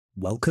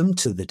Welcome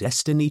to the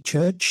Destiny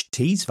Church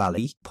Tees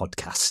Valley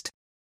podcast.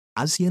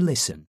 As you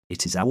listen,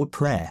 it is our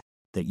prayer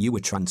that you are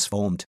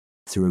transformed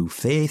through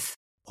faith,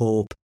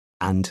 hope,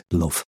 and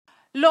love.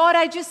 Lord,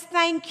 I just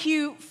thank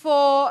you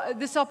for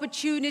this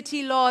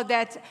opportunity, Lord,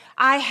 that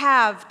I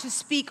have to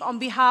speak on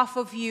behalf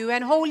of you.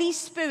 And Holy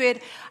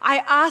Spirit, I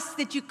ask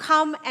that you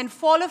come and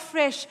fall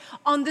afresh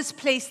on this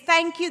place.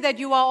 Thank you that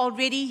you are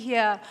already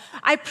here.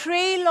 I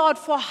pray, Lord,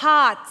 for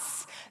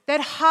hearts, that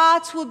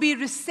hearts will be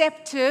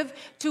receptive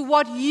to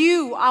what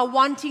you are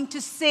wanting to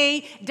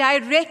say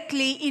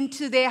directly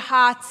into their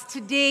hearts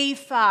today,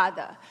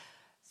 Father.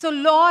 So,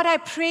 Lord, I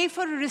pray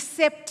for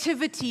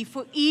receptivity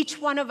for each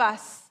one of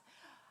us.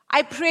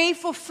 I pray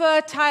for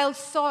fertile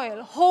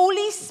soil.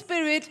 Holy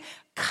Spirit,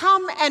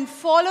 come and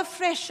fall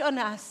afresh on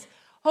us.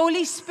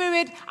 Holy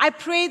Spirit, I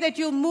pray that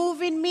you'll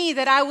move in me,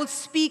 that I will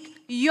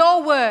speak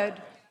your word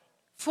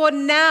for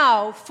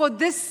now, for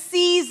this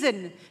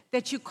season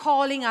that you're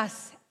calling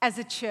us as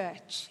a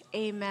church.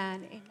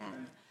 Amen.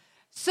 Amen.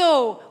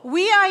 So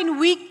we are in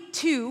week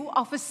 2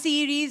 of a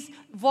series,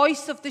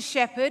 Voice of the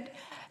Shepherd.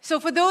 So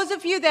for those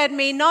of you that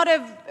may not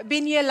have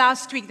been here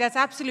last week, that's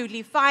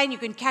absolutely fine. You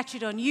can catch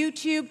it on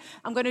YouTube.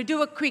 I'm going to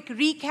do a quick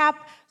recap.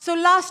 So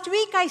last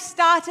week I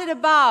started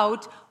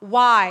about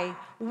why.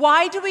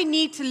 Why do we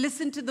need to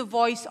listen to the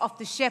voice of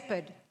the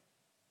shepherd?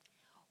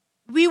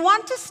 We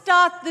want to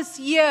start this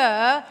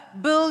year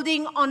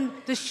building on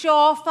the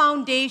sure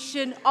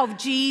foundation of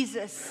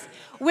Jesus.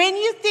 When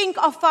you think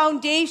of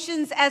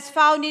foundations as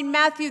found in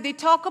Matthew, they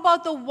talk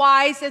about the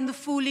wise and the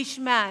foolish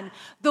man.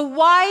 The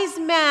wise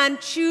man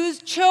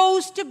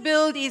chose to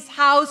build his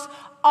house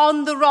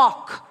on the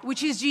rock,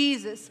 which is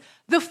Jesus.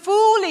 The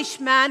foolish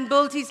man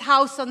built his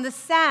house on the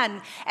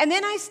sand. And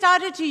then I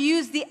started to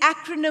use the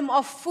acronym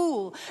of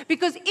FOOL,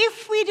 because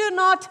if we do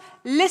not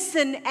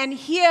listen and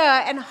hear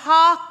and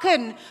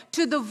hearken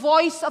to the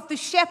voice of the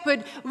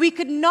shepherd, we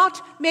could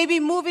not maybe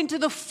move into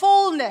the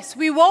fullness.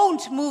 We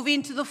won't move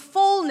into the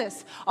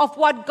fullness of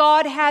what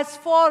God has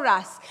for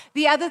us.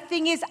 The other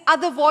thing is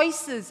other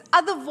voices.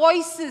 Other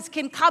voices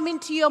can come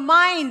into your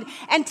mind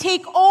and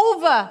take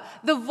over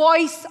the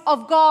voice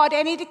of God,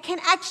 and it can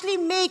actually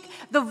make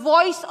the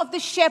voice of the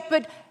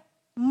shepherd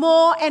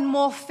more and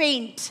more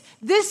faint.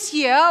 This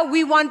year,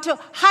 we want to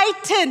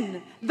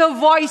heighten the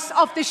voice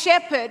of the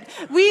shepherd.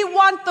 We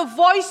want the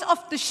voice of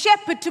the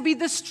shepherd to be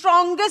the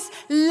strongest,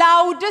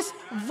 loudest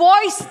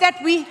voice that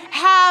we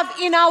have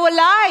in our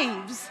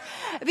lives.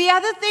 The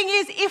other thing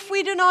is, if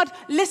we do not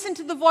listen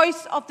to the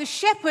voice of the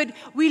shepherd,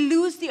 we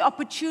lose the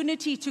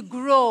opportunity to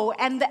grow.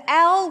 And the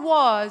L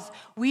was,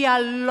 we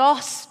are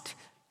lost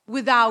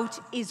without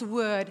his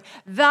word.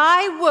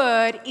 Thy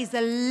word is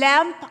a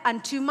lamp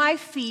unto my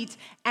feet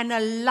and a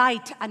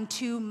light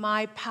unto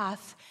my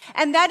path.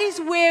 And that is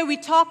where we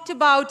talked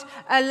about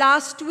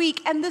last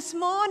week. And this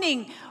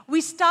morning,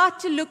 we start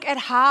to look at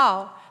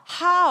how.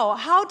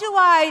 How do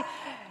I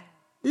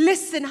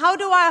listen? How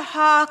do I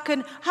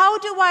hearken? How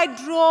do I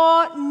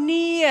draw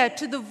near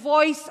to the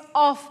voice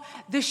of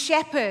the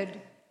shepherd?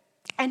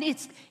 And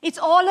it's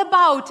all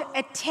about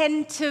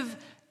attentive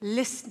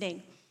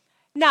listening.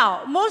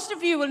 Now, most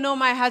of you will know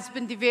my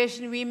husband,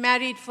 Devesh. We're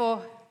married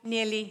for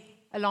nearly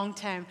a long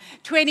time.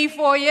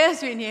 24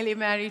 years we're nearly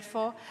married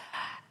for.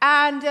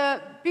 And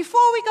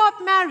before we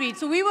got married,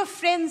 so we were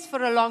friends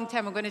for a long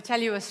time. I'm going to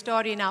tell you a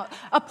story now.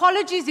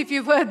 Apologies if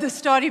you've heard the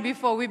story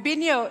before. We've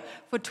been here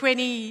for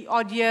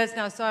 20-odd years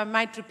now, so I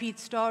might repeat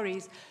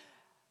stories.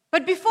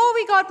 But before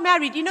we got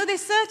married,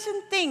 there's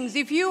certain things.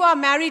 If you are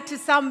married to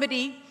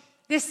somebody,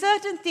 there's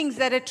certain things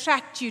that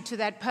attract you to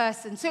that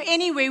person. So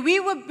anyway,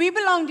 we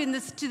belonged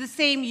to the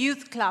same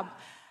youth club.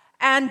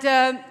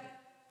 And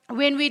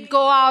when we'd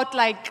go out,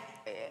 like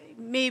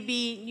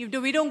maybe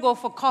we don't go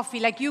for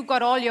coffee, like you've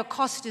got all your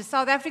Costas.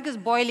 South Africa's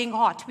boiling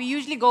hot. We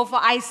usually go for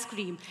ice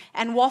cream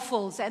and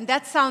waffles. And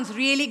that sounds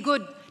really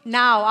good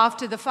now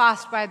after the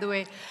fast, by the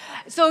way.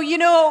 So,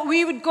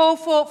 we would go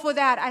for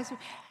that.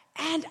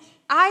 And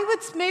I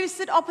would maybe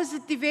sit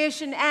opposite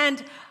Devesh,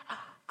 and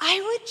I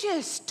would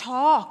just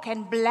talk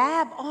and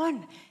blab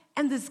on,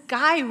 and this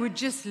guy would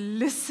just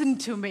listen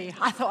to me.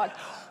 I thought,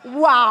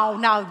 wow,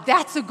 now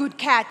that's a good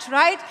catch,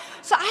 right?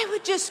 So I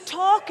would just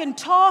talk and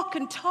talk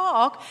and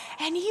talk,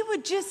 and he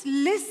would just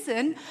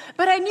listen.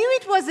 But I knew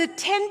it was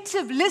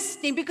attentive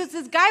listening, because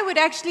this guy would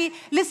actually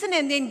listen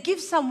and then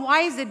give some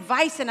wise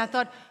advice. And I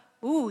thought,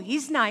 ooh,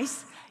 he's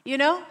nice,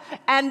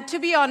 And to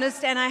be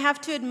honest, and I have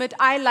to admit,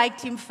 I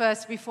liked him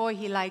first before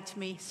he liked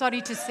me.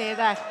 Sorry to say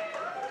that.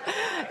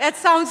 That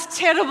sounds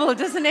terrible,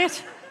 doesn't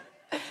it?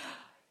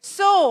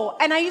 So,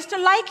 and I used to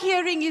like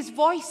hearing his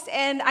voice,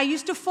 and I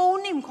used to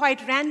phone him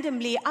quite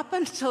randomly up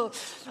until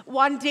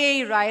one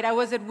day, right? I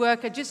was at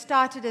work. I just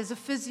started as a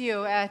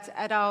physio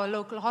at our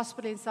local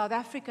hospital in South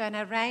Africa, and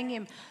I rang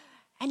him,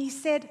 and he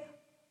said,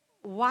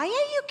 why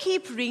are you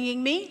keep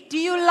ringing me? Do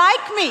you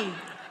like me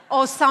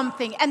or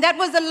something? And that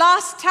was the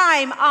last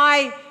time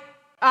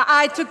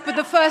I took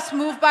the first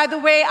move, by the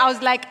way. I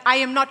was like, I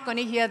am not going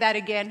to hear that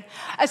again.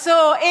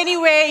 So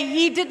anyway,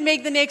 he did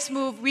make the next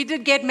move. We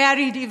did get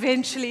married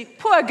eventually.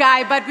 Poor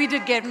guy, but we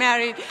did get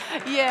married.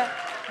 Yeah.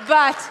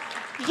 But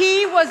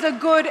he was a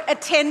good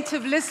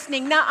attentive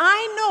listening. Now,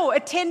 I know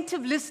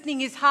attentive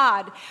listening is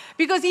hard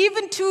because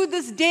even to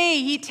this day,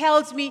 he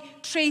tells me,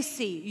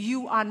 Tracy,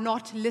 you are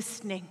not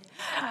listening.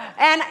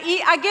 And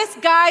I guess,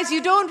 guys,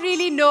 you don't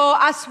really know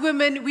us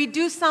women. We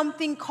do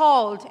something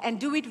called, and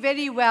do it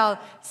very well,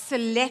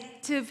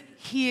 selective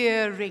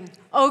hearing.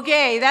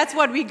 Okay, that's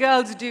what we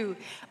girls do.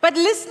 But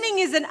listening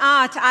is an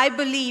art, I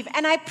believe.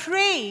 And I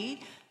pray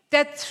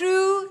that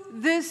through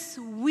this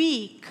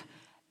week,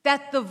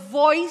 that the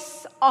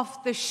voice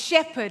of the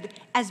shepherd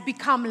has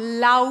become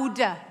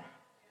louder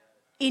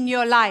in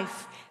your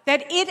life.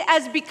 That it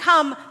has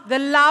become the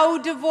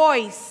louder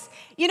voice.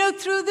 You know,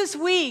 through this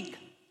week,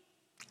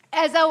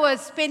 as I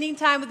was spending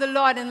time with the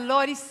Lord, and the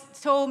Lord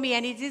told me,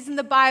 and it is in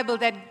the Bible,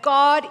 that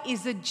God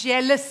is a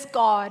jealous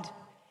God.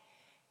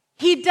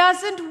 He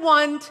doesn't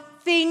want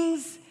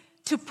things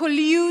to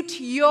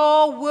pollute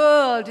your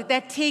world,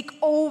 that take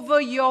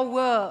over your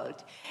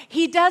world.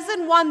 He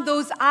doesn't want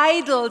those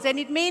idols, and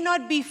it may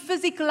not be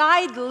physical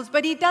idols,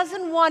 but he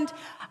doesn't want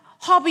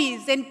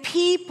hobbies and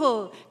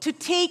people to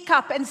take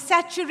up and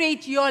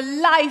saturate your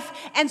life,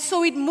 and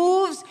so it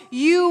moves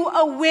you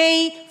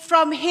away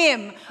from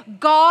him.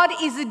 God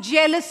is a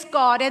jealous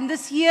God, and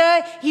this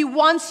year he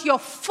wants your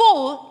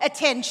full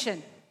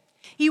attention.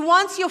 He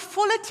wants your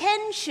full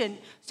attention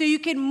so you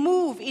can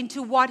move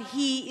into what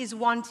he is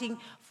wanting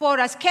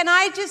for us. Can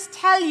I just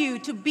tell you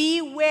to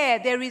beware?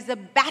 There is a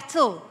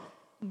battle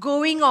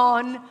going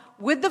on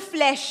with the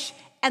flesh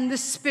and the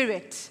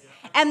spirit.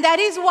 And that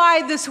is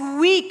why this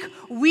week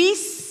we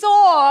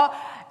saw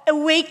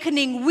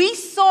awakening, we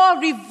saw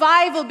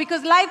revival,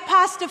 because like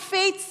Pastor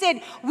Faith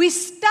said, we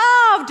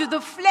starved the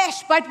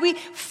flesh, but we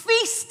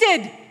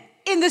feasted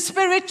in the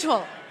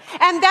spiritual.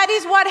 And that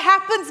is what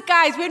happens,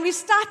 guys, when we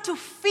start to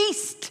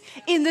feast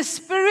in the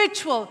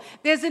spiritual,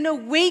 there's an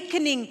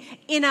awakening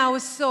in our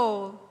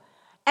soul.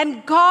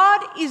 And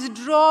God is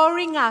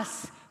drawing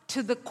us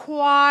to the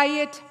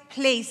quiet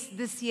place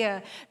this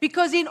year.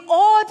 Because in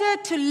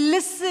order to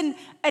listen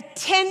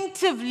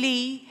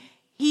attentively,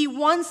 he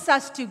wants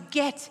us to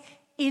get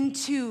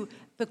into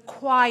the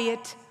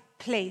quiet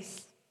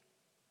place.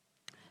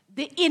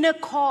 The inner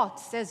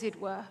courts, as it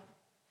were.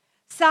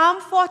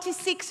 Psalm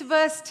 46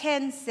 verse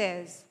 10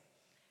 says,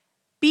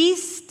 "Be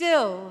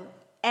still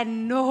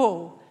and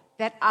know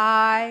that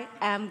I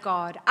am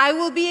God. I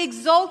will be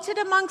exalted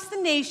amongst the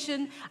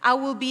nation. I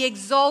will be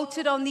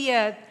exalted on the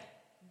earth.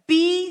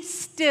 Be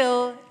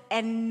still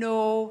and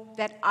know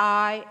that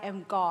I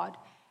am God."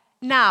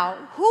 Now,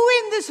 who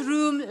in this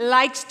room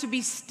likes to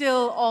be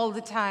still all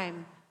the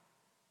time?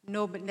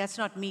 No, but that's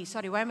not me.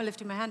 Sorry, why am I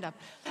lifting my hand up?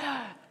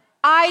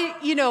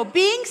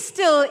 Being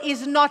still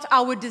is not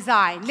our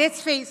design.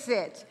 Let's face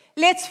it.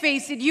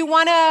 You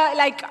want to,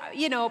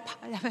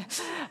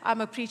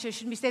 I'm a preacher,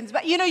 shouldn't be saying this,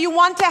 but, you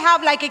want to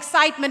have,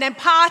 excitement and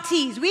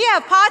parties. We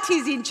have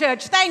parties in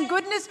church. Thank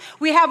goodness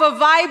we have a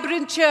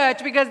vibrant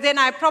church, because then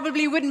I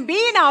probably wouldn't be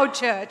in our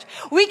church.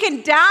 We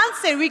can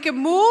dance and we can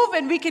move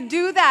and we can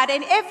do that.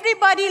 And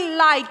everybody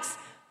likes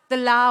the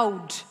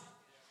loud.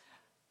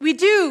 We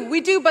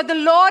do, but the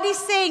Lord is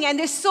saying, and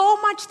there's so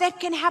much that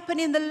can happen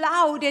in the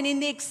loud and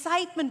in the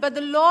excitement, but the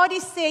Lord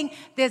is saying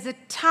there's a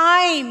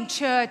time,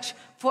 church,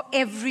 for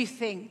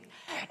everything.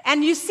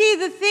 And you see,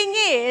 the thing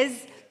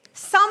is,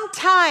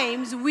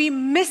 sometimes we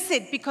miss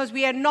it because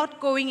we are not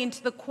going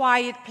into the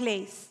quiet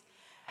place.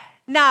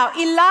 Now,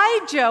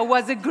 Elijah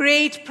was a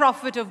great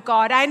prophet of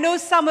God. I know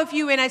some of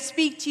you, when I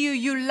speak to you,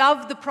 you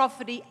love the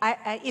prophet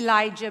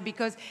Elijah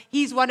because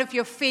he's one of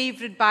your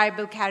favorite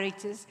Bible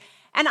characters.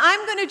 And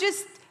I'm going to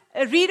just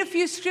read a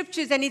few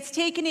scriptures, and it's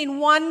taken in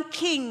 1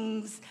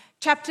 Kings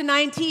chapter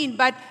 19.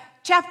 But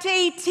chapter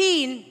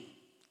 18,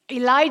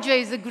 Elijah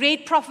is a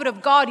great prophet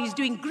of God. He's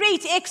doing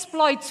great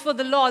exploits for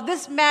the Lord.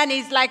 This man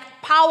is like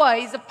power.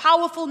 He's a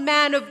powerful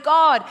man of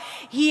God.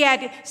 He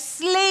had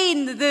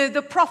slain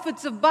the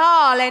prophets of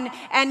Baal,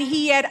 and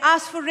he had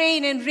asked for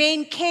rain, and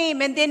rain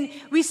came. And then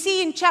we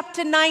see in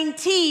chapter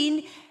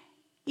 19,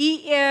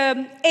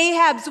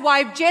 Ahab's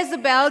wife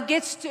Jezebel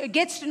gets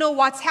to know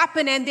what's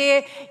happened, and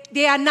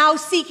they are now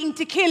seeking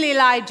to kill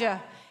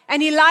Elijah.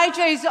 And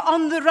Elijah is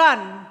on the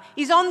run.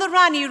 He's on the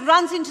run. He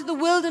runs into the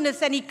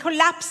wilderness and he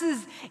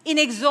collapses in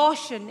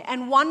exhaustion.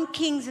 And 1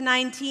 Kings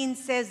 19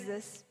 says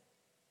this.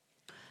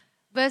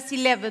 Verse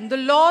 11, "The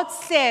Lord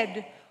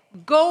said,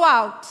 'Go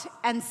out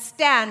and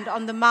stand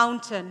on the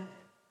mountain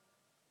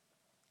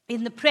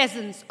in the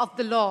presence of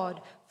the Lord,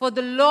 for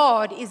the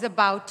Lord is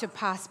about to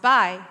pass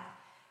by.'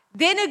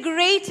 Then a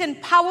great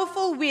and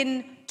powerful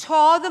wind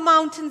tore the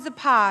mountains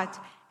apart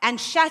and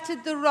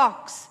shattered the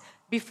rocks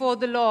before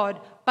the Lord.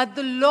 But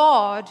the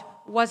Lord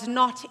was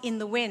not in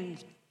the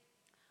wind.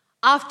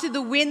 After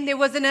the wind, there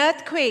was an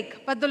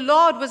earthquake, but the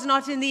Lord was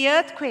not in the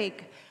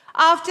earthquake.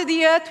 After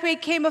the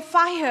earthquake came a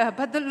fire,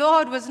 but the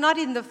Lord was not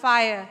in the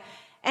fire.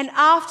 And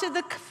after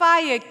the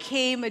fire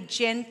came a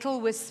gentle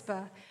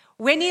whisper.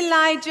 When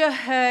Elijah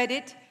heard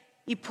it,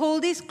 he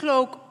pulled his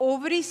cloak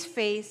over his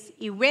face.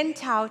 He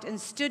went out and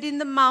stood in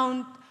the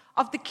mouth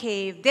of the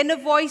cave. Then a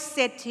voice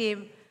said to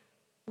him,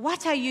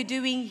 "What are you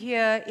doing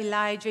here,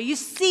 Elijah?" You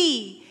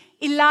see,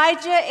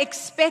 Elijah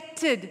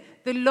expected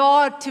the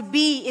Lord to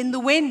be in the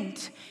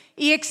wind.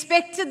 He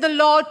expected the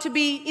Lord to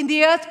be in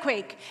the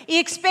earthquake. He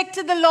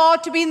expected the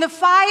Lord to be in the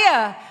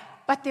fire.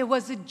 But there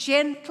was a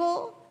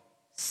gentle,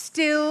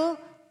 still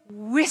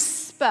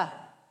whisper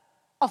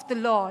of the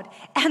Lord.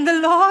 And the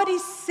Lord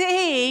is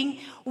saying,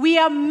 we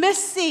are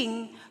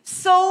missing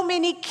so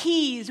many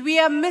keys. We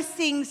are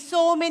missing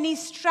so many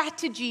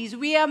strategies.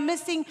 We are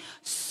missing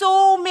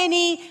so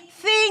many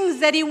things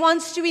that He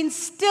wants to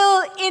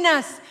instill in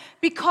us,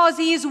 because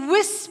He is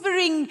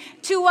whispering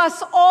to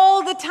us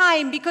all the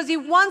time, because He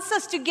wants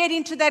us to get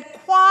into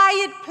that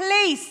quiet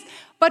place,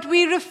 but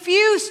we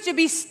refuse to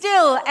be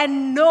still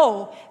and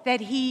know that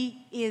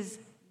He is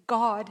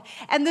God.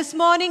 And this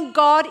morning,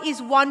 God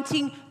is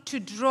wanting to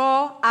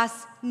draw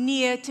us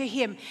near to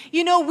Him.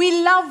 You know,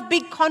 we love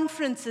big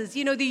conferences.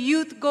 You know, the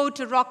youth go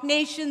to Rock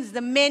Nations,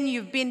 the men,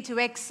 you've been to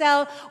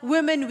Excel,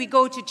 women, we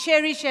go to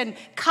Cherish and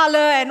Color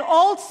and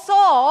all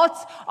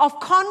sorts of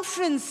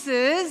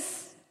conferences.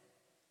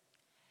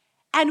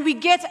 And we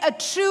get a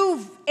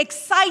true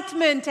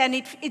excitement, and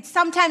it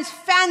sometimes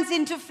fans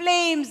into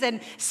flames and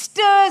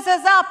stirs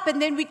us up,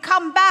 and then we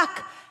come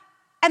back.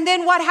 And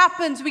then what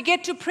happens? We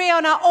get to pray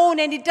on our own,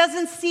 and it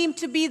doesn't seem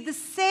to be the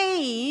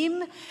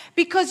same,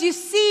 because you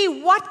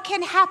see, what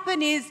can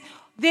happen is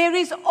there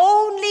is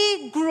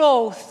only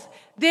growth.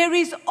 There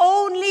is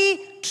only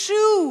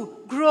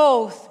true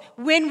growth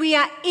when we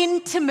are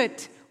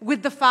intimate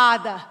with the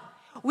Father.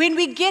 When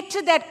we get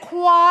to that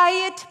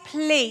quiet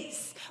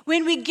place,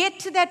 when we get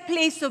to that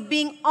place of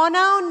being on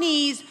our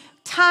knees,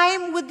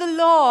 time with the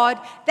Lord,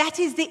 that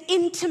is the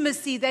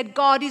intimacy that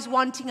God is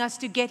wanting us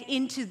to get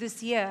into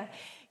this year.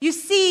 You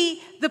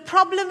see, the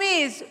problem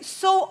is,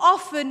 so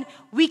often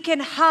we can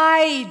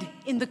hide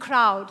in the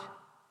crowd.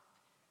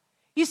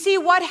 You see,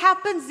 what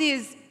happens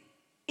is,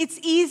 it's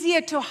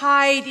easier to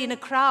hide in a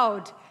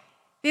crowd.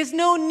 There's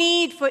no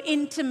need for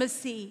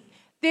intimacy.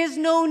 There's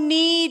no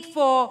need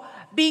for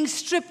being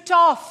stripped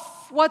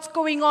off what's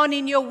going on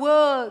in your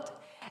world.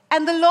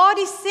 And the Lord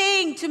is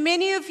saying to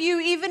many of you,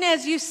 even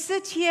as you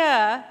sit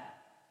here,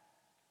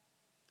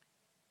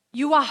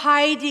 you are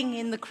hiding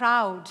in the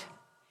crowd.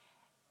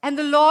 And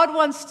the Lord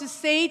wants to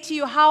say to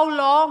you, how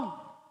long?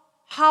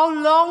 How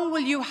long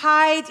will you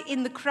hide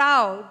in the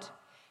crowd?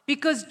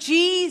 Because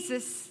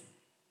Jesus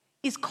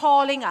is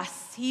calling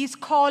us. He is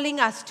calling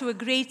us to a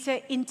greater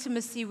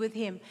intimacy with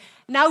Him.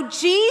 Now,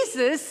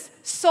 Jesus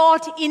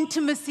sought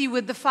intimacy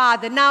with the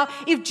Father. Now,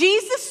 if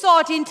Jesus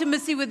sought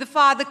intimacy with the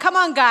Father, come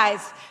on,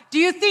 guys. Do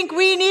you think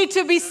we need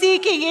to be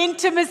seeking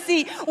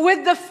intimacy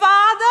with the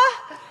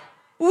Father?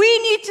 We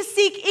need to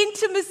seek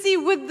intimacy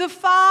with the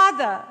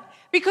Father.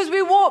 Because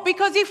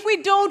if we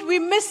don't, we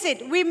miss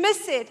it. We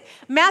miss it.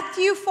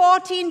 Matthew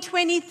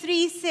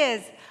 14:23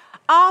 says,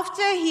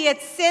 after He had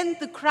sent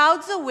the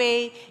crowds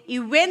away, He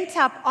went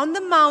up on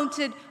the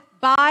mountain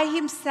by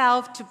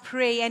Himself to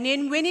pray. And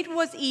then when it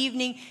was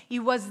evening, He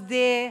was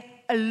there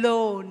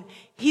alone.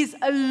 His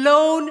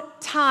alone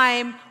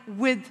time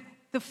with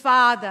the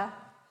Father.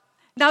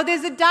 Now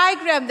there's a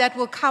diagram that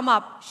will come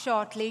up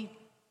shortly.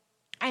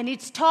 And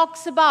it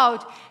talks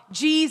about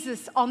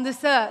Jesus on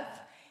this earth.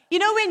 You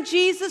know, when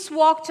Jesus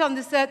walked on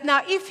this earth,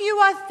 now if you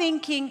are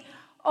thinking,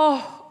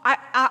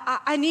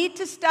 I need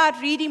to start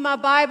reading my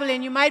Bible,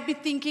 and you might be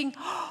thinking,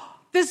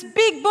 this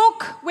big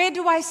book, where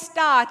do I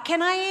start?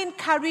 Can I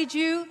encourage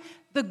you?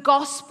 The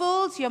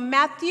Gospels, your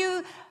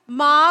Matthew,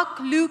 Mark,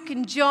 Luke,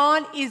 and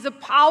John is a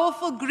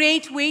powerful,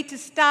 great way to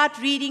start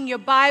reading your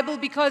Bible,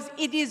 because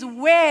it is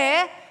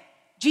where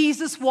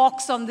Jesus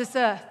walks on this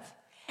earth.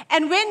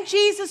 And when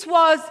Jesus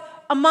was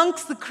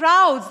amongst the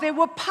crowds, there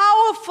were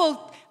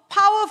powerful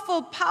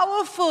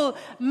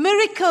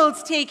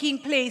miracles taking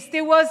place.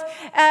 There was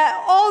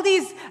all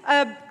these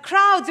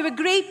crowds. There were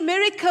great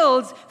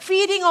miracles,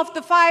 feeding of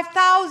the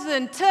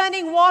 5,000,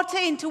 turning water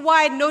into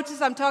wine.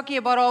 Notice I'm talking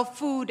about all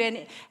food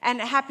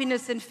and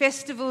happiness and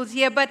festivals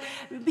here, but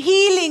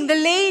healing the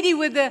lady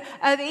with the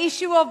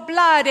issue of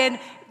blood, and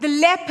the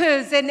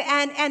lepers and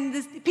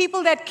the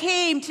people that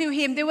came to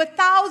Him. There were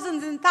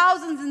thousands and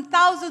thousands and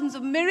thousands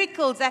of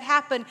miracles that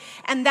happened,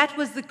 and that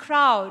was the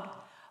crowd.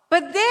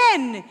 But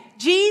then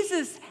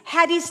Jesus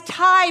had His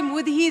time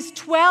with His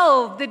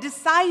 12, the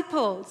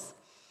disciples.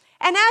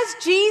 And as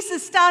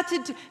Jesus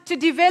started to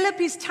develop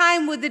His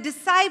time with the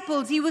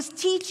disciples, He was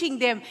teaching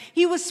them.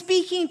 He was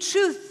speaking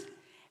truth.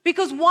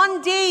 Because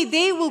one day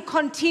they will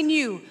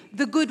continue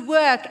the good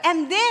work.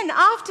 And then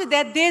after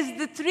that, there's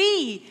the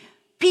three,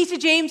 Peter,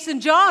 James,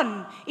 and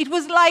John. It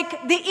was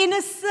like the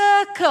inner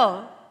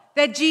circle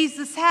that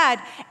Jesus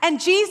had. And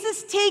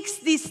Jesus takes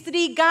these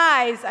three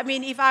guys. I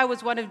mean, if I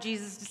was one of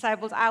Jesus'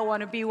 disciples, I want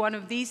to be one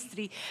of these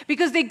three.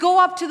 Because they go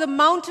up to the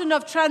mountain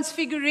of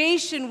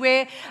transfiguration,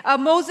 where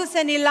Moses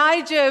and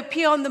Elijah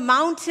appear on the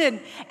mountain.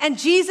 And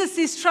Jesus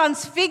is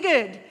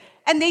transfigured.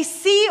 And they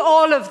see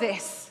all of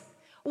this.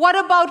 What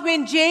about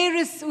when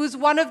Jairus, who's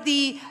one of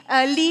the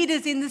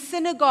leaders in the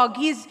synagogue,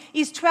 his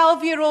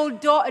 12-year-old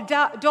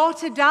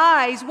daughter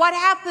dies? What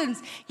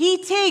happens?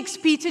 He takes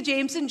Peter,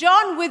 James, and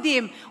John with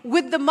him,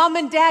 with the mom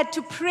and dad,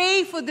 to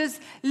pray for this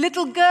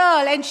little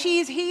girl. And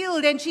she's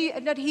healed, and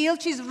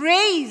she's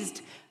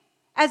raised,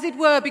 as it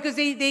were, because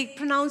they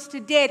pronounced her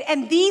dead.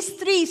 And these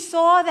three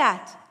saw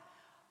that.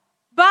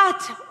 But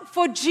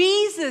for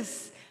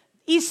Jesus,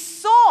 his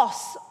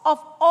source of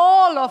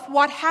all of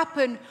what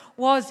happened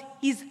was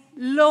his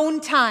lone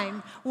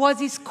time, was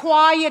his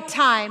quiet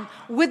time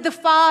with the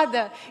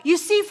Father. You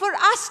see, for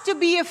us to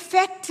be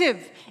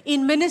effective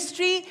in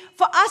ministry,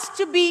 for us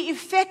to be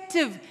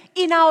effective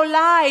in our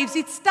lives,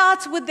 it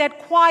starts with that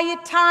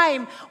quiet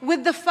time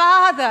with the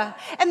Father.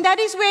 And that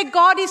is where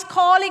God is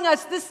calling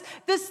us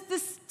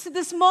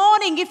this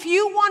morning. If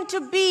you want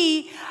to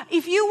be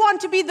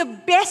the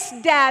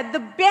best dad,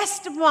 the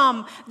best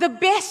mom, the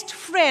best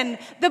friend,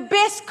 the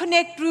best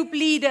Connect group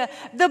leader,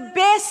 the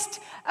best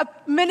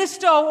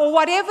minister, or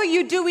whatever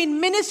you do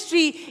in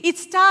ministry, it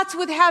starts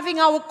with having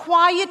our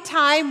quiet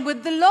time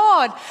with the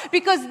Lord,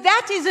 because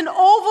that is an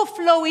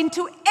overflow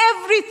into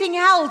everything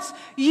else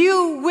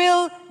you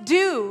will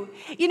do.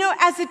 You know,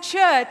 as a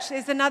church,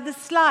 there's another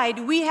slide.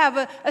 We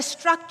have a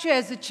structure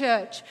as a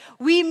church.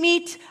 We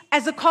meet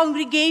as a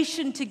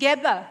congregation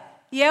together.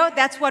 Yeah,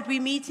 that's what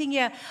we're meeting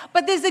here.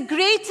 But there's a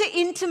greater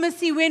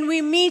intimacy when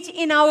we meet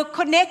in our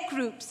Connect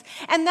groups.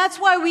 And that's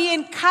why we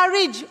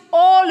encourage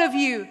all of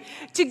you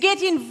to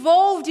get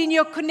involved in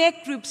your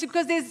Connect groups,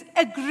 because there's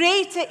a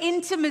greater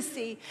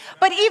intimacy.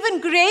 But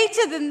even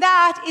greater than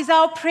that is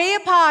our prayer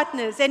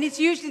partners. And it's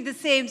usually the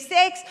same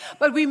sex,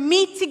 but we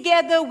meet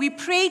together, we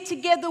pray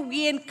together,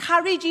 we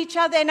encourage each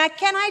other. And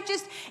can I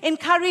just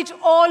encourage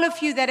all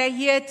of you that are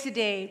here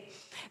today,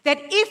 that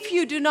if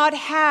you do not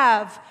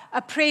have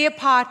a prayer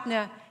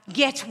partner,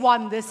 get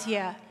one this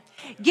year.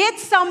 Get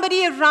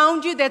somebody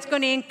around you that's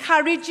going to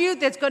encourage you,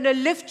 that's going to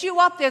lift you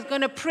up, that's going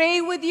to pray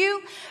with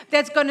you,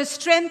 that's going to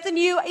strengthen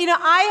you. You know,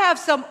 I have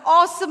some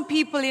awesome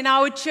people in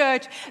our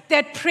church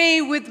that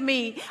pray with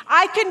me.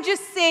 I can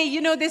just say, you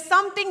know, there's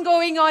something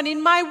going on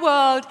in my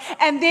world,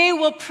 and they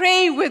will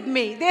pray with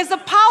me. There's a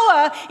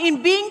power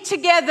in being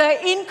together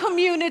in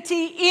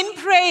community, in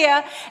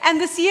prayer.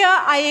 And this year,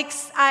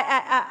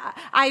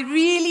 I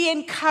really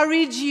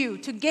encourage you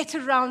to get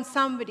around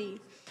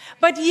somebody.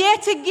 But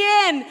yet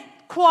again,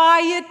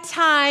 quiet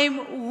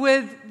time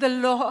with the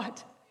Lord.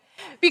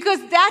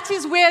 Because that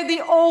is where the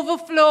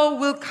overflow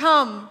will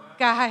come,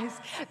 guys.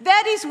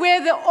 That is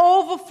where the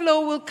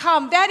overflow will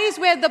come. That is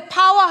where the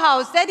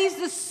powerhouse, that is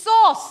the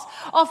source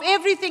of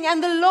everything.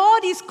 And the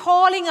Lord is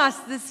calling us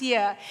this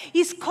year.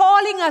 He's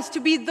calling us to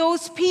be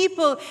those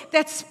people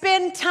that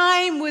spend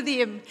time with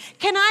Him.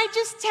 Can I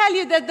just tell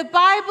you that the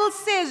Bible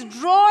says,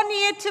 draw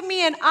near to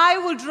me and I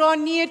will draw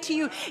near to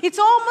you. It's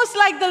almost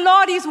like the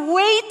Lord is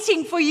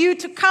waiting for you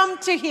to come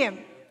to Him.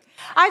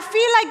 I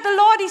feel like the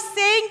Lord is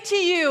saying to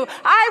you,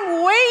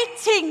 I'm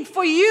waiting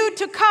for you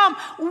to come.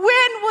 When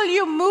will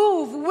you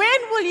move?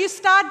 When will you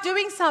start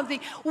doing something?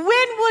 When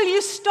will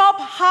you stop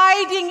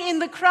hiding in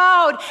the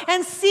crowd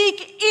and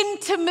seek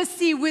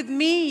intimacy with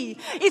me?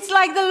 It's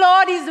like the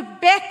Lord is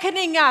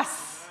beckoning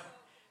us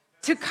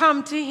to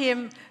come to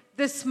Him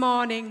this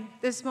morning.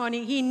 This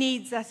morning, He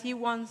needs us. He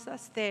wants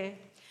us there.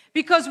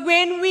 Because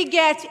when we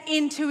get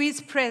into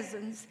His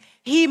presence,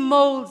 He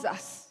molds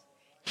us.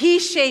 He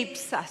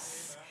shapes us.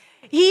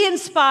 He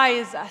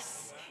inspires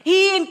us.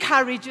 He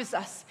encourages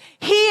us.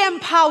 He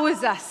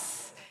empowers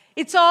us.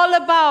 It's all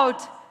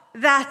about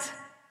that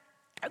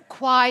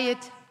quiet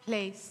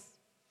place.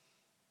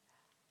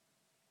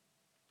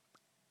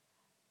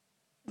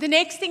 The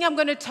next thing I'm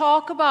going to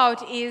talk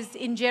about is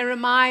in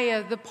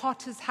Jeremiah, the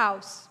potter's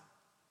house.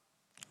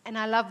 And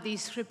I love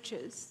these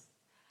scriptures.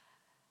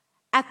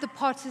 At the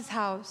potter's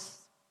house.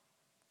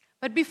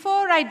 But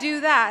before I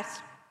do that,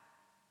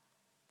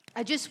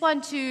 I just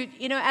want to,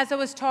 as I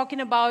was talking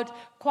about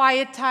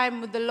quiet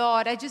time with the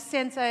Lord, I just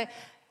sense I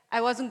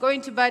wasn't going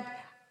to, but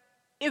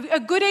a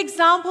good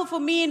example for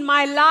me in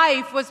my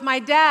life was my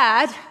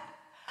dad.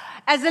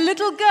 As a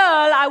little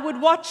girl, I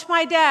would watch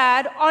my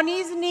dad on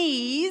his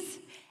knees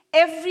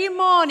every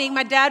morning.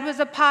 My dad was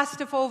a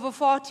pastor for over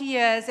 40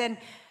 years, and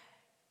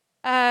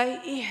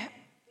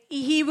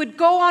he would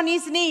go on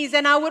his knees,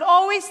 and I would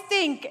always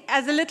think,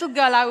 as a little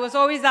girl, I was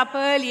always up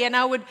early, and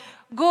I would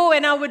go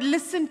and I would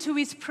listen to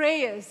his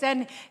prayers.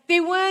 And they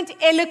weren't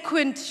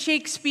eloquent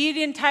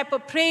Shakespearean type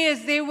of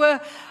prayers. They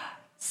were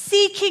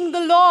seeking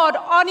the Lord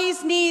on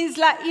his knees,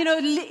 like,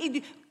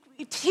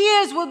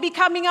 tears will be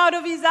coming out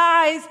of his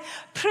eyes,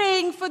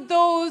 praying for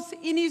those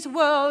in his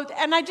world.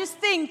 And I just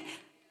think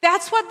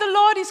that's what the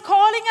Lord is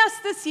calling us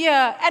this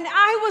year. And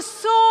I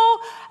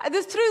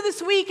was through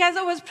this week as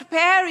I was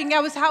preparing,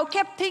 I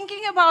kept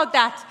thinking about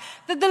that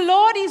the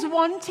Lord is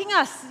wanting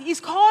us.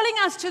 He's calling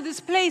us to this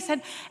place.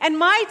 And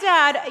my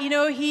dad,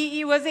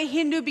 he was a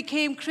Hindu,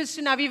 became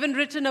Christian. I've even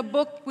written a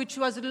book which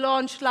was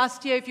launched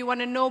last year. If you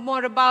want to know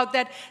more about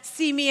that,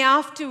 see me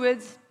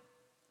afterwards.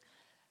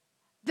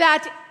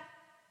 That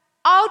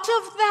Out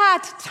of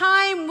that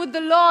time with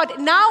the Lord,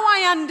 now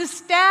I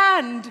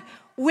understand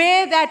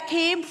where that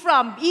came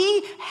from.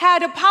 He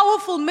had a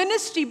powerful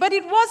ministry, but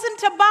it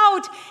wasn't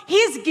about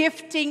his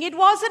gifting. It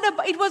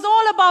was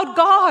all about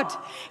God.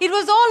 It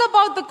was all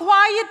about the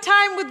quiet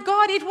time with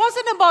God. It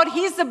wasn't about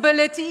his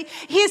ability,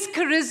 his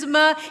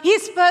charisma,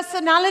 his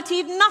personality.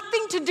 It had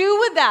nothing to do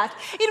with that.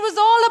 It was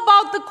all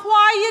about the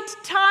quiet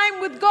time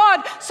with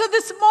God. So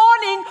this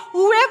morning,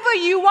 whoever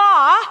you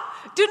are,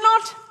 do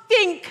not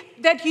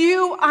think that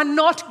you are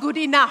not good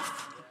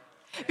enough.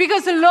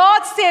 Because the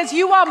Lord says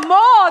you are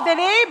more than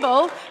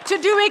able to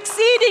do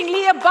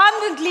exceedingly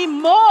abundantly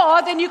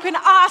more than you can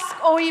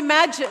ask or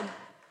imagine.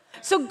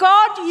 So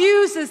God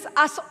uses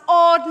us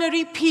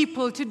ordinary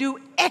people to do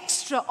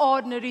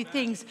extraordinary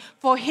things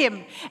for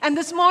him. And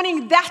this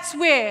morning, that's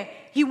where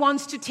he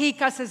wants to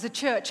take us as a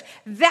church.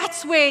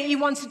 That's where he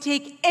wants to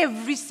take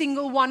every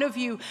single one of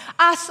you,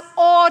 us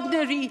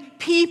ordinary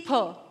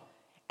people,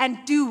 and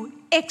do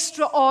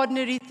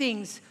extraordinary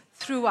things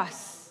through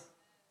us.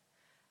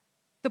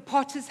 The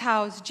potter's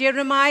house,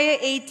 Jeremiah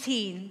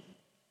 18.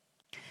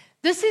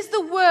 This is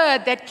the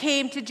word that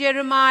came to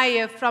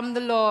Jeremiah from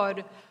the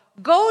Lord.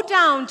 Go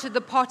down to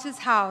the potter's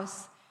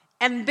house,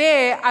 and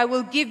there I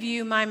will give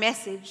you my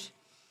message.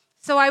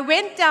 So I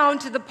went down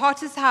to the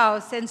potter's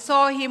house and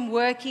saw him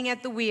working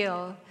at the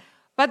wheel.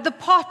 But the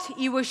pot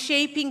he was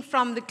shaping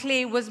from the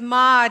clay was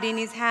marred in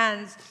his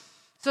hands.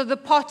 So the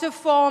potter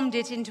formed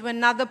it into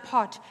another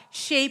pot,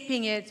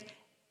 shaping it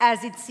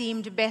as it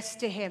seemed best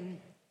to him.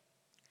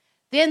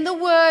 Then the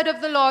word of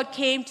the Lord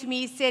came to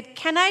me. He said,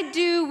 can I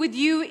do with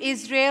you,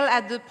 Israel,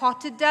 as the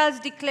potter does,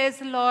 declares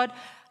the Lord?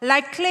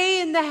 Like clay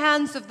in the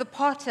hands of the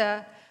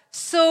potter,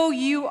 so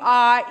you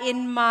are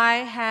in my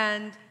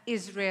hand,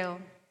 Israel.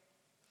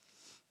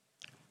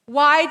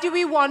 Why do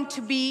we want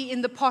to be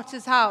in the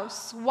potter's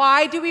house?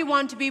 Why do we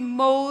want to be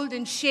molded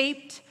and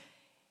shaped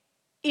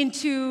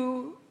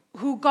into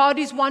who God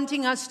is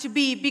wanting us to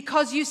be?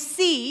 Because you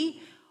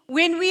see,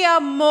 when we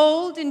are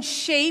molded and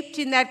shaped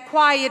in that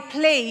quiet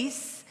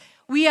place,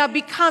 we are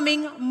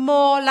becoming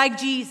more like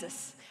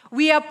Jesus.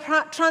 We are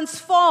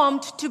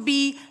transformed to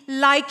be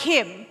like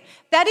him.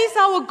 That is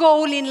our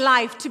goal in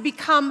life, to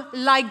become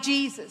like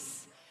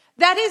Jesus.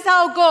 That is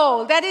our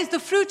goal. That is the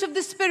fruit of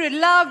the Spirit: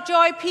 love,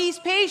 joy, peace,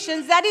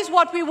 patience. That is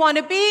what we want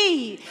to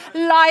be,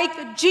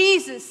 like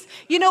Jesus.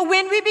 You know,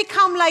 when we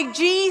become like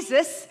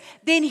Jesus,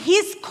 then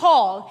his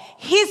call,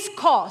 his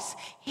cause,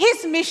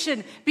 his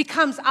mission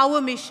becomes our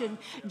mission.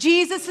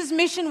 Jesus'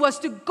 mission was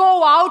to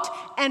go out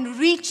and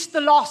reach the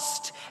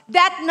lost.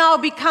 That now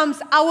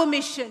becomes our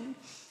mission.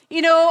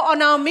 You know,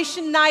 on our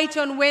mission night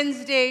on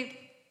Wednesday,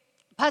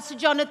 Pastor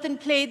Jonathan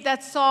played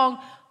that song,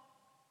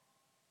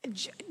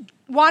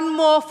 One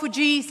More for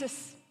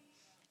Jesus.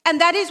 And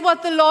that is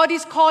what the Lord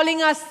is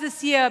calling us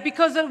this year,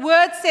 because the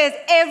word says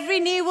every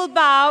knee will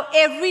bow,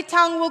 every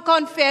tongue will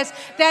confess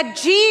that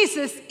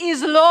Jesus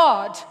is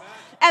Lord.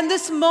 And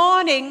this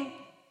morning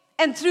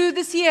and through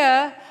this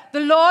year, the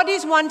Lord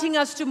is wanting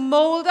us to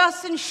mold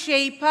us and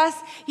shape us.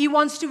 He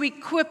wants to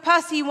equip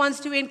us. He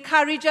wants to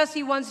encourage us.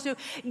 He wants to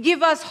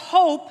give us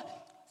hope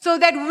so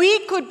that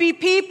we could be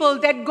people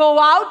that go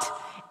out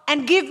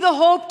and give the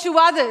hope to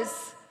others.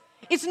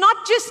 It's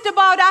not just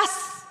about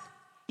us.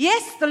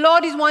 Yes, the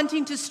Lord is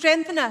wanting to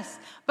strengthen us,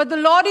 but the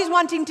Lord is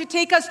wanting to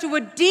take us to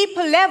a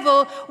deeper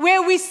level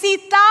where we see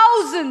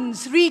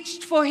thousands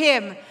reached for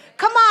him.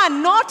 Come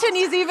on, Norton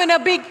is even a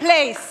big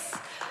place.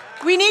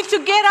 We need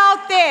to get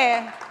out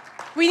there.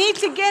 We need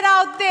to get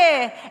out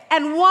there,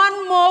 and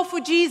one more for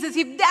Jesus.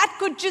 If that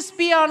could just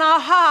be on our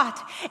heart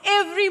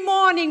every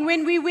morning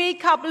when we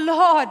wake up,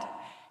 Lord,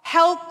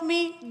 help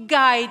me,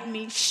 guide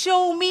me,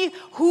 show me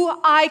who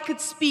I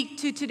could speak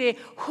to today.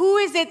 Who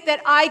is it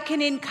that I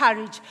can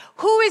encourage?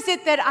 Who is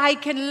it that I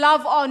can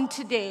love on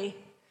today?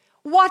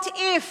 What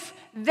if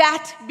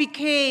that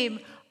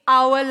became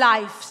our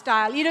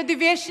lifestyle? You know,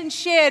 Divyashan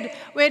shared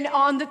when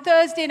on the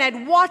Thursday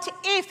night, what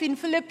if in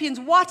Philippians,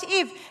 what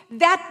if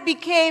that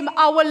became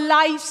our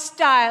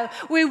lifestyle,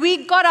 where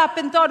we got up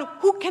and thought,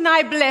 who can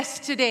I bless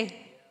today?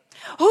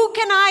 Who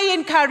can I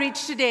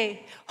encourage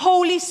today?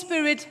 Holy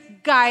Spirit,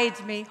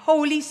 guide me.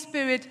 Holy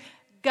Spirit,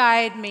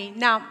 guide me.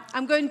 Now,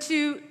 I'm going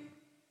to,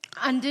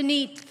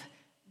 underneath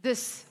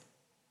this,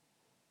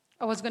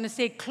 I was going to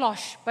say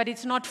cloche, but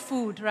it's not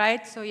food,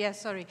 right? So, yeah,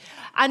 sorry.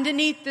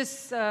 Underneath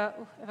this, have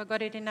I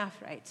got it enough?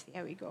 Right,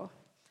 here we go.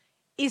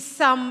 Is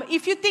some,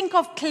 if you think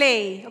of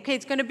clay, okay,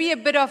 it's going to be a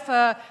bit of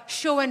a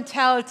show and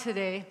tell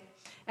today.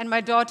 And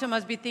my daughter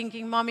must be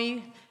thinking,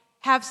 Mommy,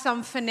 have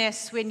some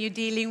finesse when you're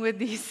dealing with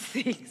these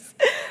things.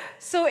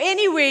 So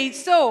anyway,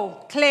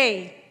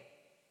 clay.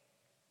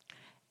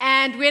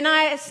 And when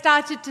I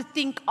started to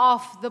think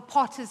of the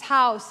potter's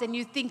house, and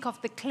you think of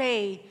the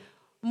clay,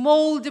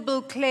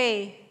 moldable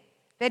clay,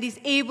 that is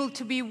able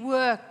to be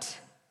worked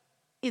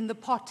in the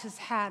potter's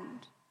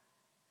hand.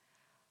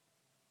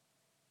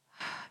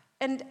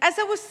 And as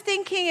I was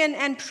thinking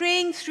and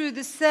praying through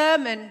the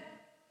sermon,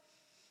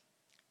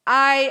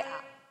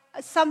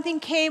 something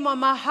came on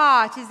my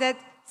heart, is that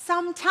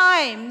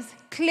sometimes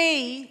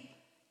clay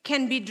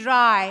can be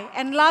dry.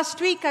 And last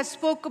week I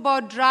spoke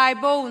about dry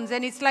bones,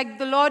 and it's like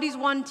the Lord is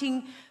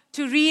wanting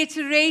to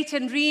reiterate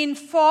and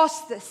reinforce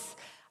this.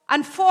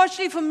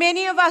 Unfortunately, for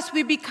many of us,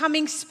 we're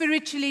becoming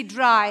spiritually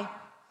dry.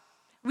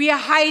 We are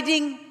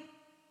hiding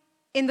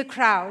in the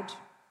crowd.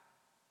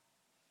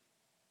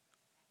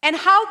 And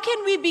how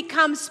can we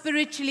become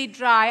spiritually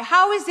dry?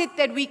 How is it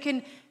that we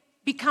can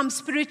become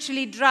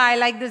spiritually dry,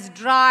 like this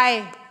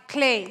dry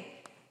clay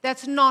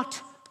that's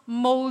not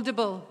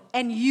moldable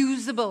and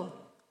usable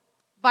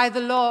by the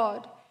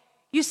Lord?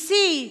 You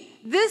see,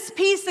 this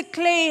piece of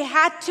clay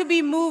had to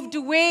be moved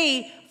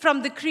away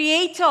from the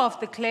creator of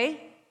the clay,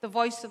 the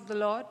voice of the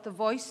Lord, the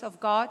voice of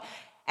God,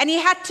 and he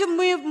had to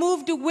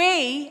moved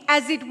away,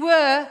 as it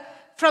were,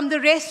 from the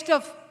rest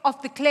of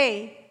the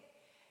clay.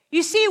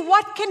 You see,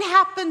 what can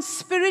happen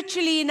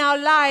spiritually in our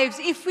lives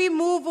if we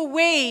move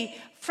away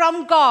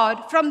from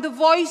God, from the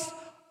voice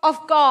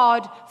of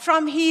God,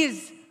 from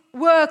his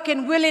work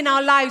and will in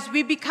our lives?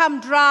 We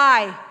become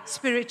dry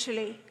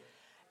spiritually.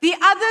 The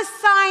other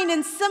sign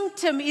and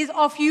symptom is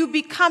of you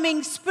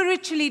becoming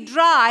spiritually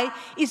dry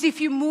is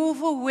if you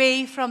move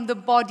away from the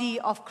body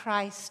of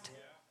Christ.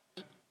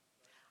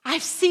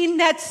 I've seen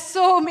that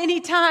so many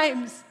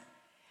times.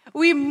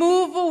 We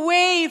move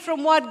away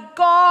from what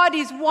God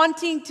is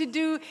wanting to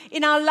do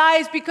in our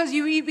lives because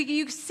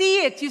you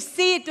see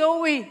it,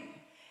 don't we?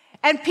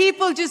 And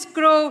people just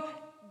grow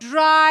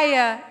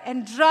drier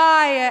and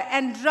drier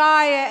and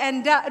drier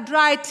and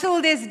dry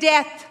till there's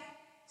death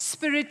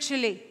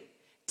spiritually,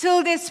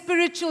 till there's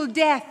spiritual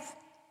death.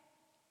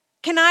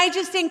 Can I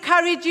just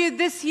encourage you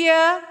this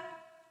year?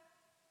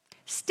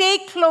 Stay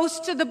close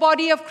to the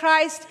body of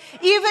Christ,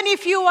 even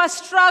if you are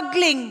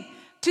struggling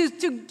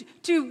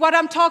to what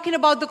I'm talking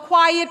about, the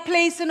quiet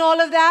place and all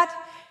of that.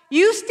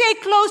 You stay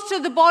close to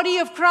the body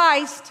of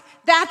Christ,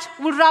 that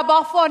will rub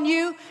off on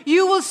you.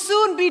 You will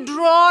soon be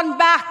drawn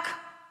back.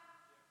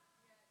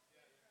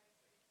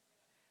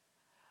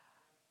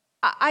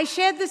 I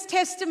shared this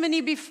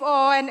testimony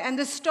before and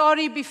the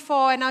story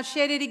before, and I'll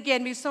share it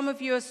again because some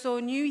of you are so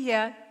new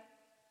here.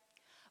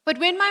 But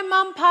when my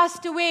mom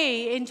passed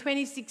away in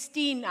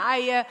 2016,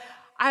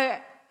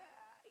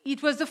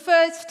 it was the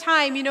first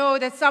time,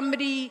 that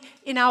somebody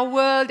in our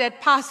world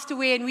had passed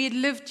away, and we had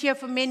lived here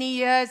for many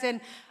years, and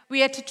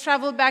we had to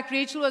travel back.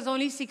 Rachel was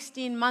only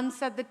 16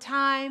 months at the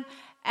time,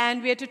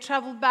 and we had to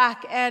travel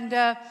back,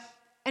 and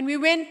we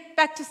went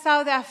back to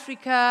South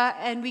Africa,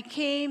 and we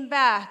came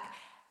back,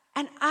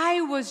 and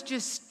I was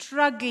just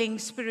struggling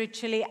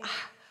spiritually.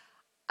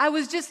 I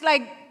was just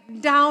like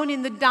down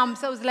in the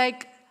dumps. I was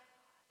like,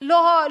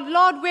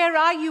 Lord, where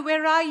are you?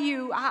 Where are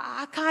you?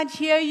 I can't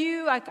hear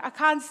you. I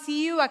can't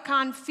see you. I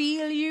can't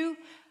feel you.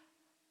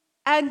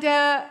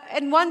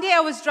 And one day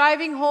I was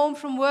driving home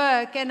from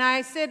work, and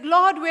I said,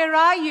 Lord, where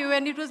are you?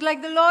 And it was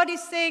like the Lord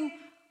is saying,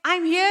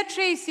 I'm here,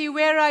 Tracy.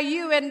 Where are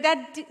you? And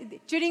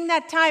during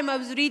that time, I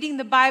was reading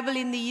the Bible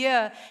in the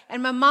year,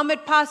 and my mom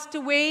had passed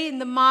away in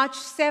the March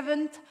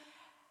 7th.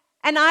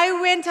 And I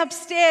went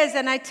upstairs,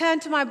 and I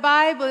turned to my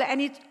Bible,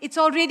 and it's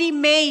already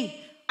May.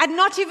 I'd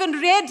not even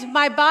read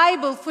my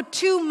Bible for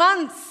 2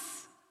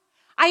 months.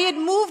 I had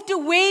moved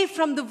away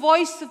from the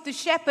voice of the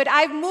shepherd.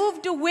 I've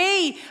moved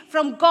away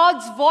from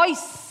God's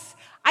voice.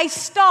 I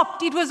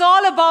stopped. It was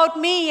all about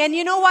me. And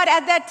you know what?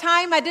 At that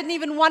time, I didn't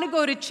even want to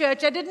go to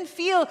church. I didn't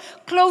feel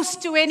close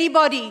to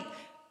anybody.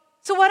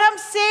 So what I'm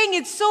saying,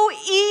 it's so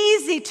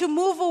easy to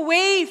move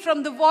away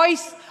from the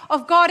voice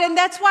of God. And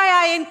that's why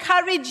I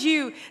encourage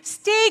you,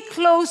 stay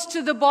close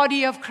to the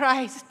body of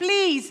Christ.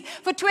 Please,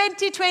 for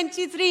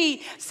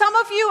 2023, some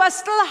of you are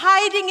still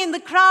hiding in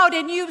the crowd,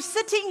 and you're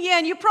sitting here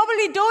and you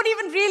probably don't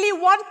even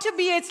really want to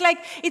be. It's like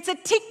it's a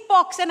tick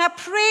box, and I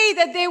pray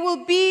that there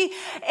will be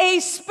a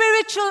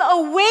spiritual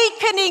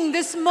awakening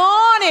this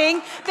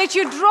morning, that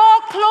you draw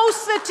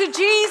closer to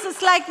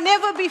Jesus like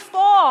never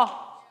before.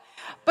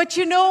 But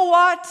you know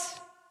what?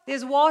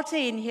 There's water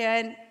in here,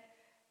 and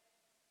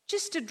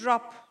just a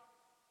drop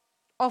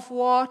of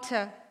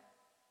water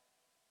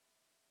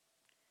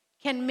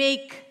can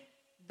make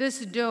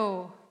this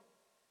dough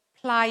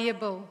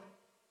pliable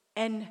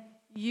and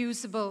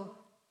usable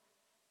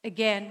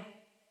again.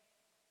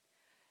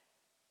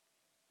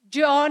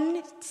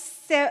 John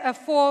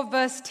 4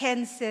 verse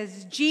 10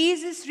 says,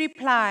 Jesus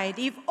replied,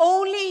 if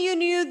only you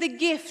knew the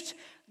gift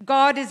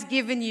God has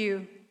given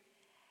you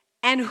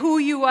and who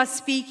you are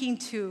speaking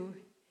to,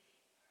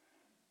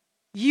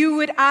 you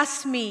would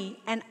ask me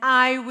and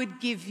I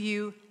would give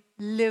you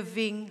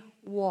living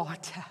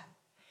water.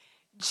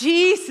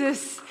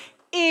 Jesus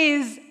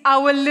is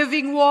our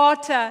living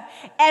water.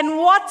 And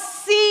what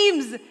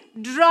seems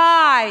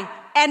dry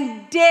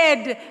and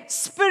dead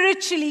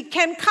spiritually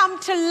can come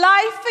to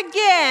life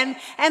again,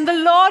 and the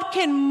Lord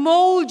can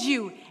mold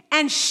you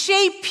and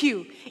shape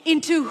you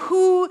into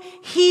who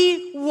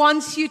He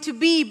wants you to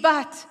be.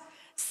 But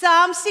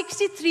Psalm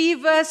 63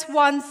 verse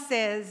 1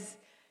 says,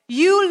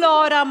 you,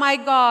 Lord, are my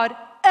God.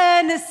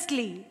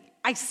 Earnestly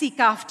I seek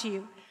after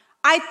you.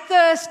 I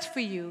thirst for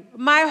you.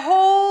 My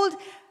whole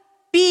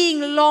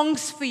being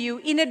longs for you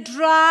in a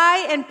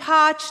dry and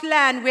parched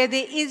land where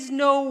there is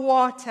no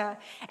water.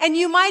 And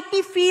you might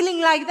be feeling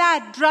like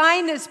that,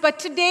 dryness, but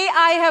today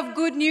I have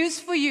good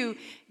news for you.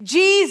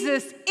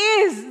 Jesus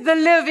is the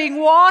living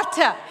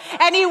water,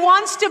 and He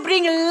wants to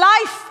bring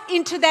life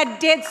into that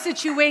dead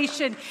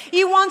situation.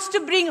 He wants to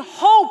bring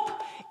hope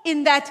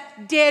in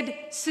that dead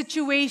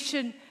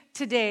situation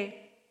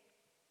today.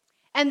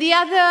 And the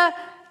other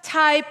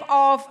type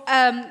of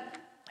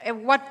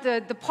what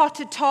the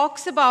potter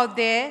talks about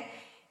there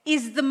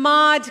is the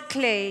marred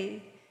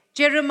clay.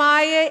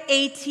 Jeremiah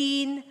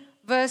 18,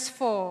 verse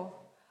 4.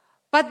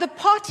 But the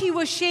pot he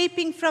was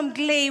shaping from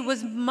clay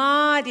was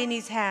marred in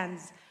his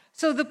hands.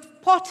 So the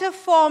potter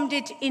formed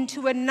it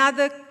into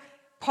another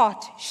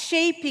pot,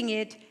 shaping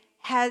it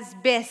as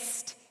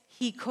best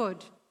he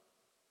could.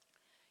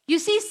 You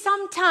see,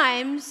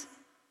 sometimes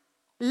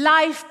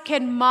life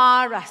can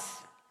mar us.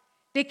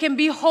 There can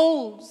be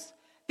holes.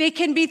 There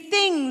can be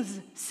things,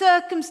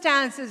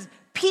 circumstances,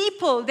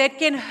 people that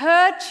can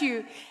hurt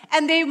you,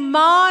 and they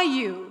mar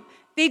you.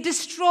 They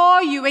destroy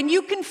you, and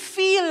you can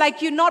feel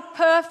like you're not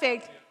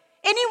perfect.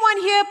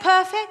 Anyone here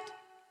perfect?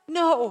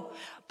 No.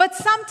 But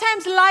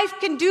sometimes life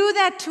can do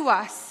that to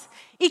us.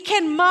 It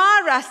can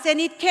mar us, and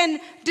it can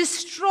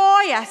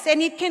destroy us,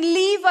 and it can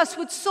leave us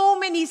with so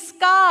many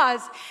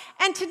scars.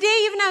 And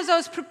today, even as I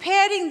was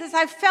preparing this,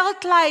 I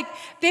felt like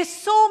there's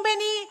so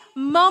many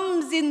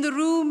mums in the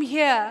room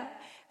here,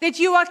 that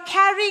you are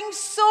carrying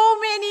so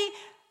many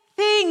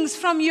things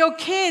from your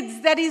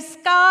kids that is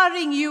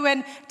scarring you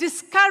and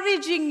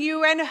discouraging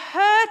you and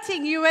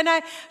hurting you. And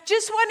I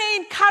just want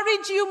to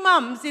encourage you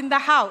mums in the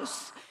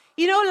house.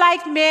 You know,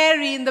 like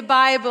Mary in the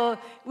Bible,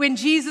 when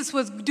Jesus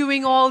was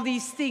doing all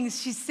these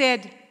things, she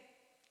said,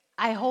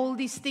 I hold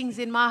these things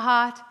in my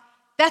heart.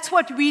 That's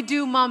what we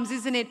do, mums,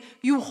 isn't it?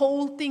 You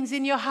hold things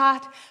in your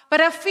heart.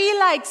 But I feel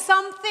like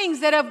some things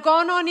that have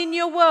gone on in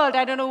your world,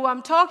 I don't know who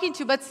I'm talking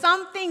to, but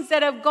some things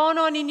that have gone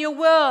on in your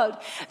world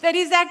that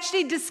has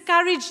actually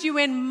discouraged you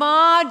and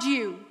marred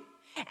you.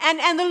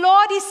 And the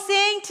Lord is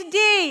saying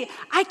today,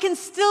 I can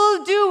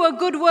still do a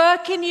good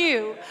work in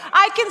you.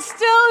 I can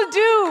still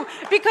do,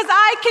 because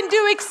I can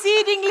do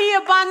exceedingly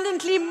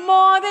abundantly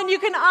more than you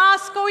can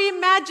ask or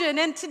imagine.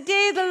 And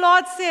today the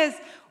Lord says,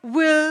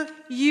 will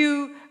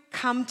you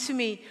come to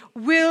me?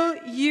 Will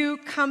you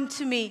come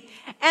to me?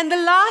 And the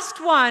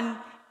last one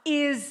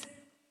is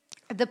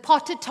the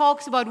potter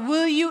talks about,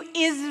 will you,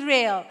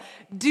 Israel,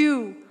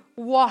 do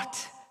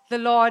what the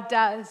Lord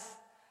does?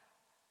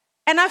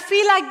 And I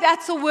feel like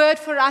that's a word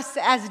for us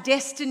as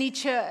Destiny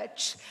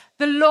Church.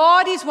 The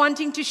Lord is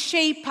wanting to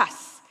shape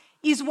us.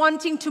 He's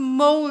wanting to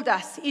mold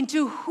us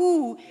into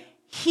who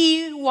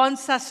He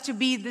wants us to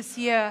be this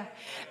year.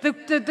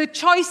 The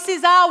choice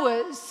is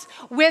ours,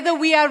 whether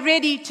we are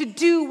ready to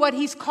do what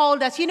He's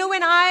called us. You know,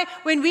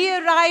 when we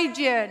arrived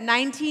here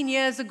 19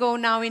 years ago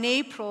now, in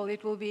April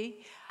it will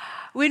be,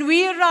 when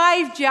we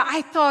arrived here,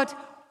 I thought,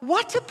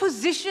 what a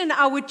position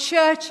our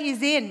church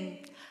is in.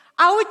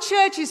 Our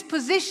church is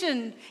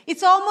positioned,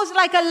 it's almost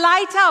like a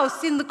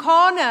lighthouse in the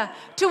corner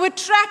to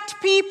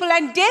attract people.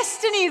 And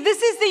Destiny, this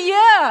is the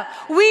year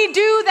we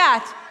do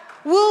that.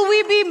 Will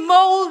we be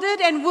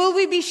molded and will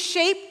we be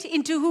shaped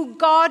into who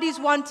God is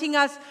wanting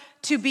us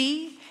to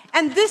be?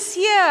 And this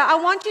year, I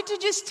want you to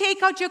just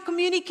take out your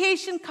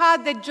communication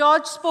card that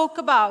George spoke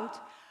about.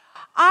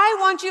 I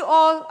want you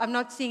all, I'm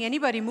not seeing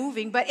anybody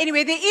moving, but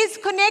anyway, there is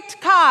Connect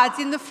cards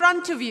in the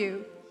front of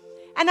you.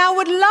 And I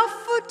would love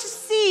to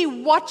see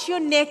what your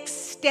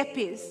next step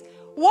is.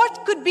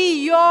 What could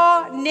be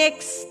your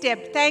next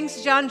step?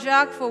 Thanks,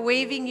 Jean-Jacques, for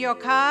waving your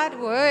card.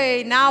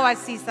 Whoa, now I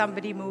see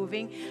somebody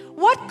moving.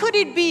 What could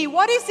it be?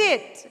 What is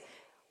it?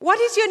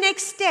 What is your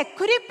next step?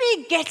 Could it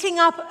be getting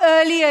up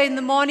earlier in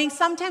the morning?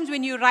 Sometimes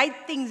when you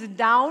write things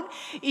down,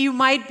 you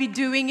might be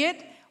doing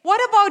it. What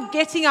about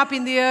getting up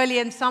in the early?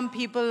 And some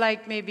people,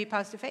 like maybe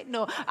Pastor Faith,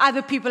 no,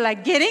 other people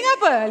like getting up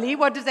early.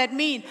 What does that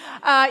mean?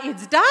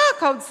 It's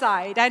dark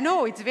outside. I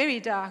know, it's very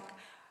dark.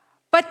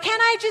 But can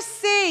I just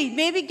say,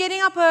 maybe getting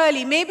up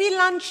early, maybe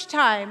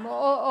lunchtime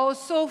or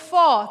so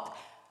forth.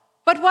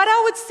 But what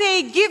I would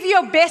say, give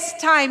your best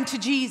time to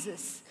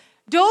Jesus.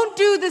 Don't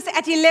do this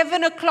at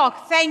 11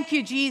 o'clock. Thank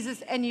you,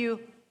 Jesus, and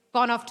you've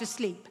gone off to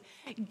sleep.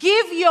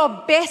 Give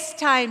your best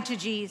time to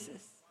Jesus.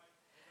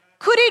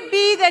 Could it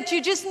be that you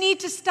just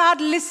need to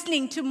start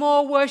listening to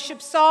more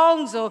worship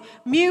songs or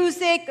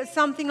music or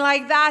something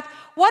like that?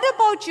 What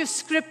about your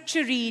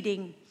scripture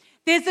reading?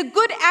 There's a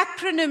good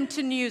acronym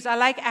to use. I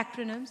like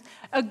acronyms.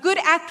 A good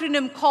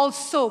acronym called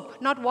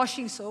SOAP, not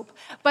washing soap,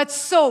 but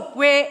SOAP,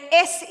 where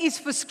S is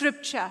for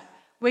scripture,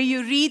 where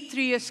you read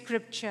through your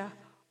scripture.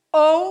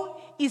 O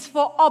is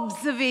for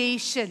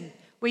observation,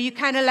 where you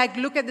kind of like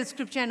look at the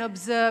scripture and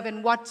observe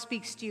and what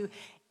speaks to you.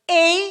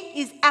 A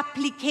is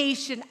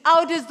application.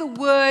 How does the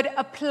word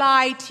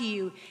apply to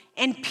you?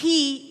 And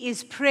P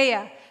is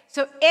prayer.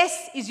 So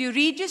S is you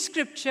read your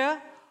scripture.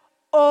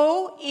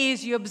 O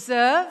is you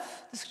observe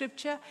the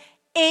scripture.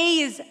 A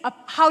is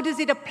how does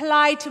it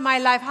apply to my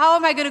life? How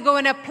am I going to go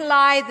and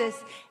apply this?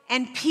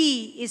 And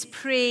P is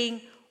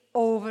praying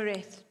over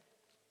it.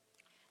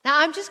 Now,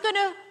 I'm just going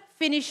to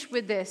finish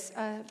with this.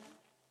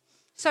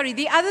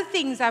 The other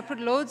things, I put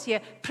loads here.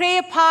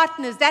 Prayer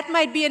partners, that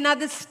might be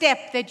another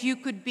step that you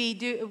could be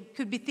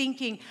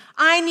thinking.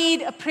 I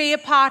need a prayer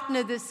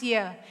partner this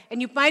year.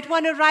 And you might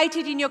want to write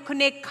it in your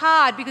Connect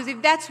card, because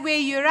if that's where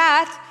you're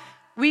at,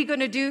 we're going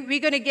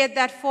to get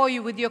that for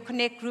you with your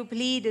Connect group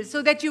leaders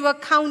so that you're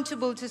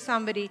accountable to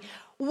somebody.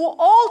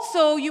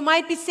 Also, you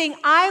might be saying,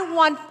 I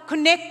want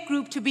Connect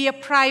group to be a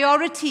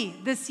priority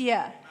this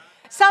year.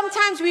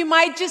 Sometimes we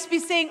might just be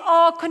saying,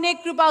 oh,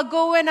 Connect group, I'll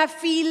go when I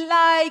feel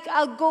like,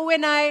 I'll go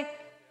when I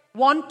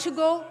want to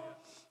go.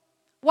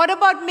 What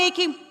about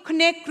making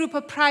Connect group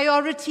a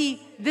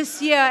priority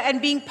this year and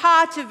being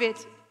part of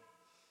it?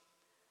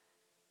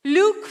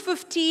 Luke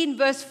 15,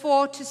 verse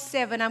 4 to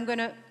 7, I'm going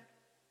to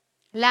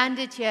land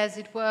it here as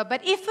it were.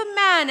 But if a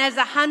man has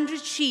 100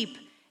 sheep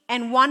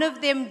and one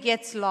of them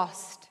gets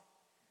lost,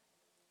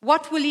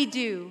 what will he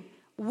do?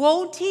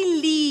 Won't he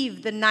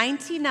leave the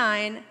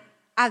 99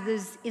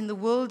 others in the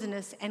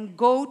wilderness and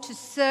go to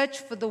search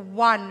for the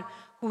one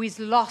who is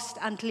lost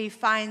until he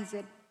finds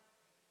it?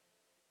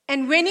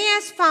 And when he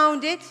has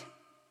found it,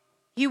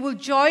 he will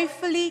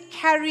joyfully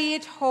carry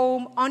it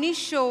home on his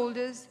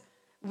shoulders.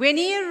 When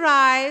he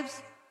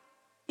arrives,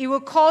 he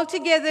will call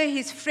together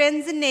his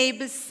friends and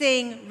neighbors,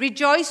 saying,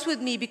 rejoice with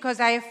me because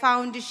I have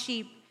found a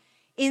sheep.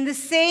 In the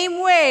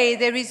same way,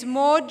 there is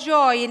more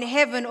joy in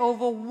heaven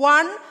over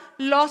one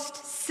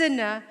lost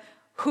sinner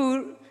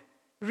who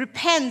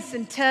repents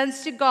and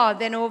turns to God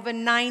than over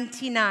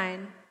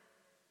 99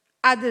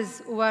 others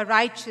who are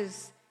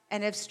righteous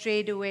and have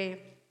strayed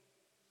away.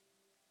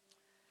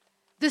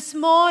 This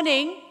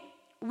morning,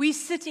 we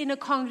sit in a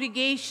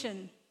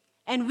congregation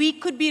and we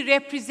could be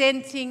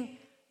representing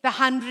the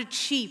 100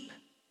 sheep.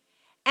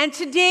 And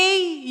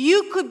today,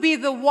 you could be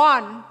the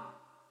one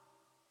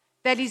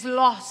that is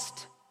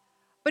lost.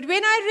 But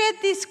when I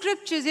read these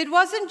scriptures, it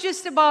wasn't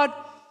just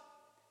about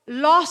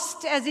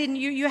lost as in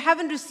you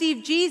haven't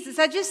received Jesus.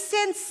 I just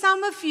sense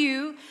some of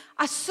you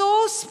are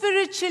so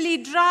spiritually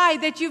dry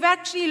that you've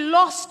actually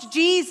lost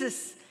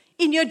Jesus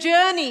in your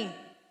journey.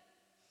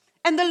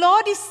 And the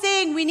Lord is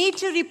saying we need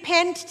to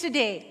repent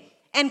today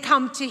and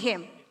come to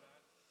Him.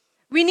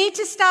 We need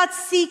to start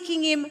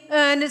seeking Him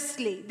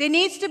earnestly. There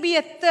needs to be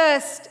a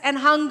thirst and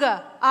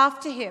hunger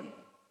after Him.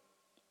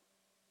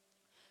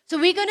 So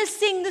we're going to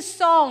sing the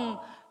song,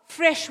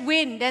 Fresh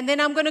Wind, and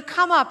then I'm going to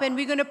come up and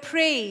we're going to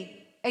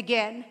pray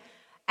again.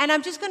 And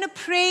I'm just going to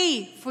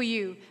pray for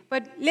you.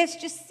 But let's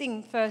just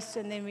sing first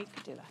and then we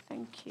can do that.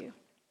 Thank you.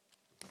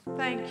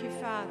 Thank you,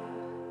 Father.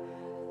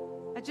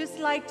 I'd just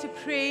like to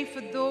pray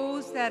for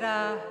those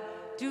that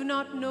do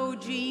not know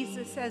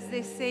Jesus as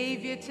their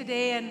Savior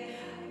today. And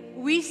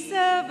we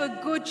serve a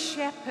good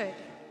shepherd.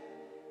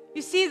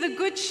 You see, the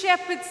good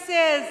shepherd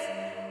says,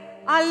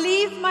 I'll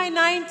leave my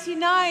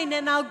 99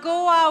 and I'll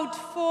go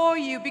out for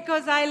you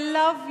because I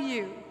love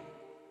you.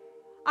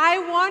 I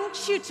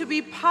want you to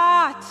be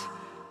part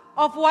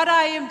of what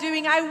I am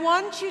doing. I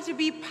want you to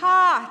be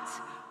part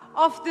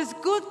of this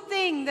good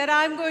thing that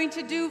I'm going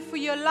to do for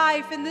your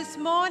life. And this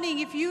morning,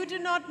 if you do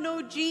not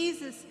know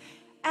Jesus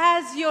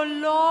as your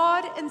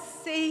Lord and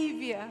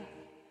Savior,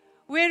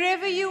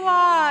 wherever you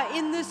are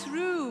in this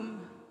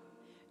room,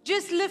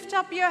 just lift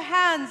up your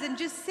hands and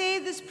just say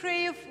this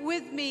prayer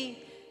with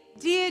me.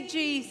 Dear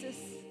Jesus,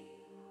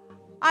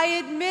 I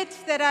admit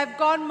that I've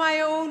gone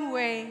my own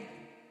way.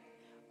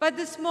 But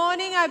this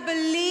morning I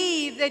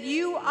believe that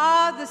you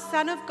are the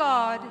Son of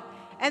God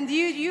and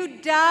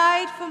you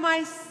died for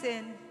my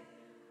sin.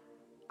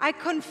 I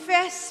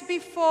confess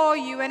before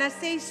you and I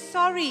say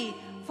sorry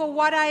for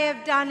what I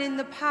have done in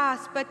the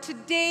past. But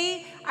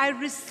today I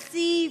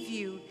receive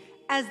you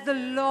as the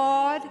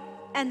Lord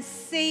and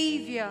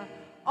Savior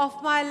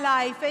of my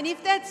life. And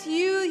if that's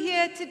you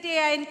here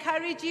today, I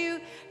encourage you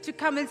to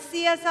come and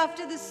see us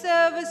after the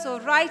service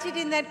or write it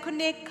in that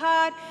Connect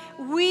card.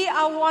 We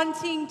are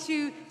wanting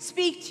to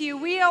speak to you.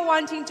 We are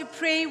wanting to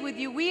pray with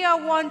you. We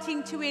are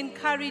wanting to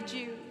encourage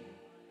you.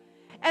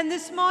 And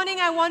this morning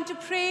I want to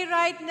pray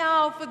right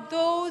now for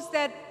those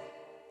that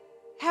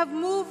have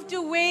moved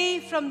away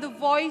from the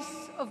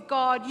voice of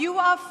God. You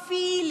are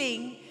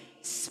feeling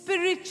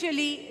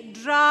spiritually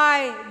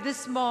dry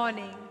this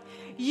morning.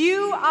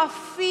 You are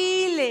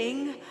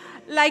feeling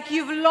like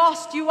you've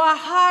lost. You are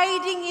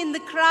hiding in the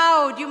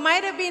crowd. You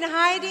might have been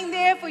hiding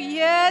there for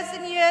years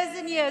and years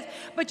and years,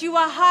 but you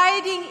are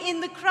hiding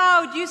in the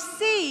crowd. You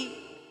see,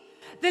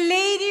 the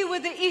lady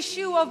with the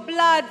issue of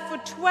blood, for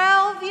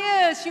 12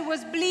 years, she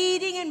was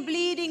bleeding and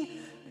bleeding.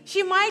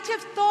 She might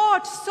have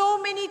thought so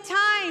many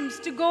times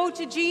to go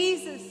to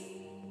Jesus.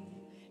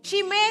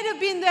 She may have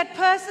been that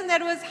person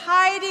that was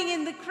hiding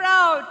in the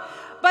crowd,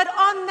 but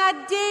on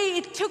that day,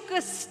 it took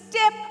a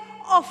step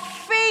of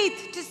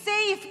faith to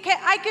say, if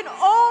I can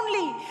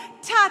only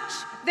touch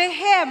the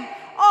hem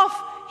of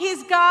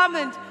his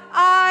garment,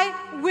 I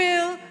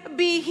will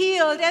be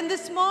healed. And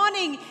this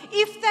morning,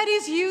 if that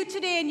is you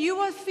today and you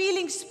are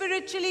feeling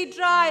spiritually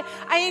dry,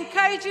 I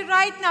encourage you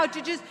right now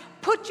to just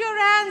put your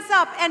hands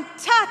up and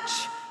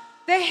touch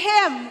the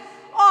hem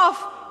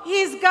off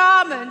his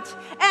garment,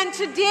 and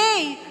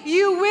today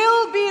you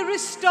will be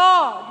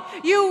restored.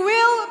 You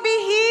will be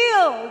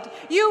healed.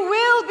 You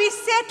will be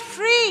set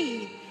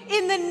free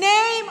in the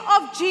name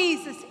of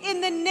Jesus.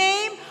 In the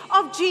name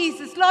of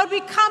Jesus. Lord,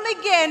 we come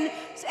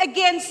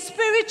against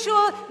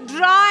spiritual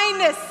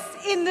dryness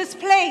in this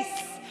place.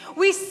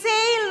 We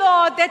say,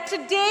 Lord, that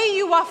today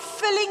you are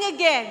filling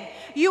again.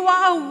 You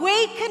are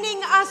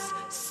awakening us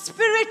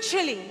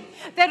spiritually,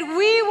 that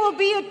we will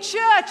be a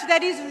church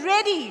that is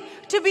ready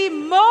to be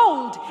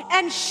molded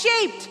and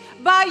shaped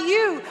by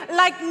you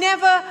like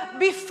never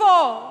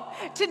before.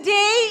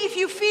 Today, if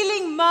you're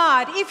feeling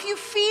mad, if you're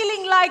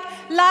feeling like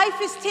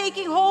life is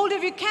taking hold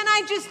of you, can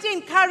I just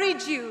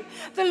encourage you?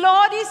 The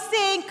Lord is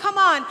saying, come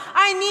on,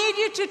 I need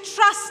you to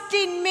trust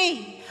in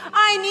me.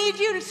 I need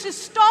you to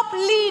stop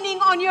leaning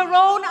on your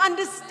own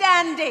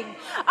understanding.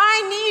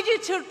 I need you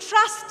to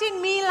trust in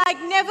me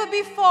like never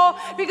before,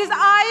 because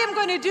I am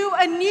going to do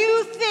a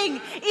new thing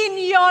in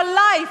your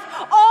life.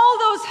 All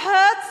those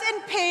hurts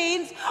and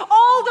pains,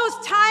 all those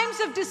times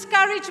of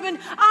discouragement,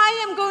 I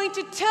am going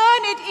to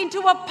turn it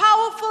into a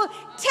powerful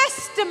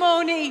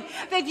testimony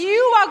that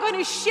you are going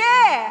to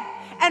share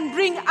and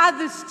bring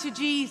others to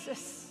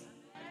Jesus.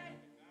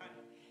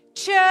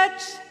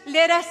 Church,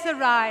 let us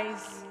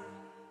arise.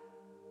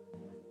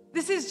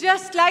 This is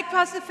just like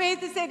Pastor Faith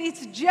said,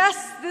 it's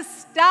just the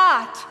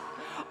start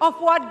of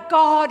what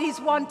God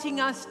is wanting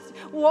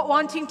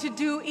to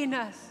do in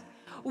us.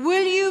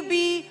 Will you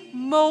be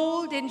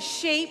molded and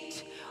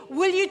shaped?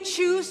 Will you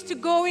choose to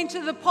go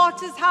into the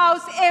potter's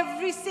house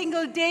every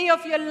single day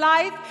of your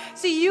life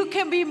so you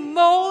can be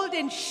molded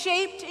and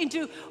shaped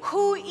into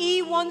who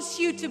He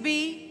wants you to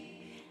be?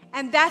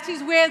 And that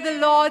is where the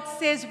Lord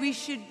says we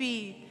should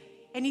be.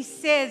 And He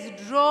says,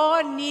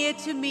 draw near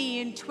to me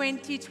in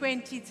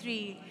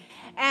 2023.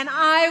 And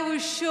I will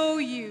show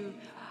you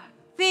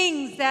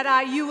things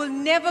that you will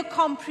never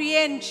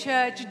comprehend,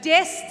 church.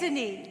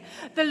 Destiny.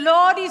 The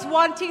Lord is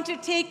wanting to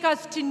take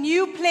us to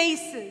new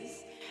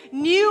places,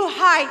 new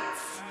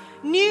heights,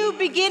 new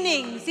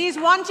beginnings. He's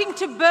wanting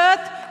to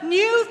birth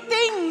new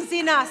things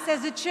in us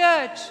as a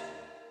church.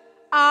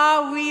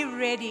 Are we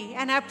ready?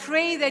 And I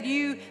pray that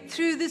you,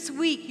 through this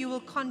week, you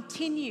will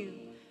continue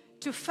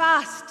to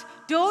fast.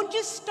 Don't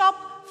just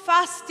stop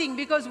fasting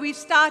because we've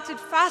started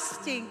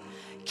fasting.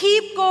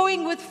 Keep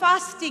going with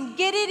fasting.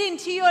 Get it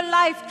into your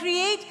life.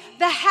 Create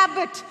the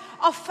habit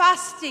of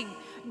fasting.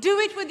 Do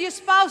it with your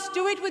spouse.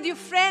 Do it with your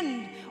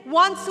friend.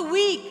 Once a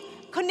week.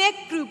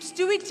 Connect groups.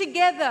 Do it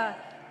together.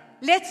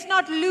 Let's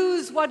not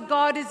lose what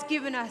God has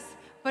given us,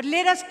 but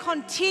let us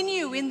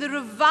continue in the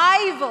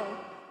revival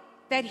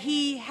that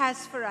He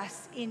has for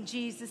us. In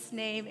Jesus'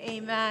 name,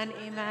 amen,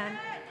 amen.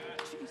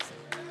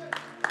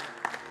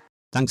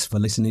 Thanks for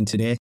listening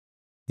today.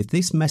 If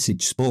this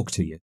message spoke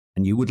to you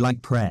and you would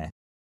like prayer,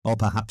 or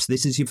perhaps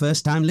this is your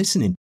first time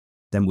listening,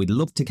 then we'd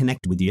love to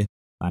connect with you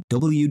at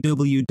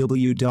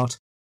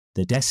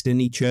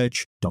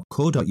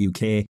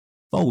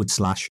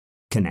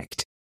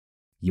www.thedestinychurch.co.uk/connect.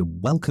 You're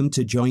welcome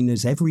to join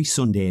us every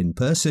Sunday in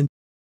person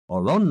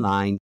or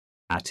online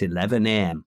at 11 a.m.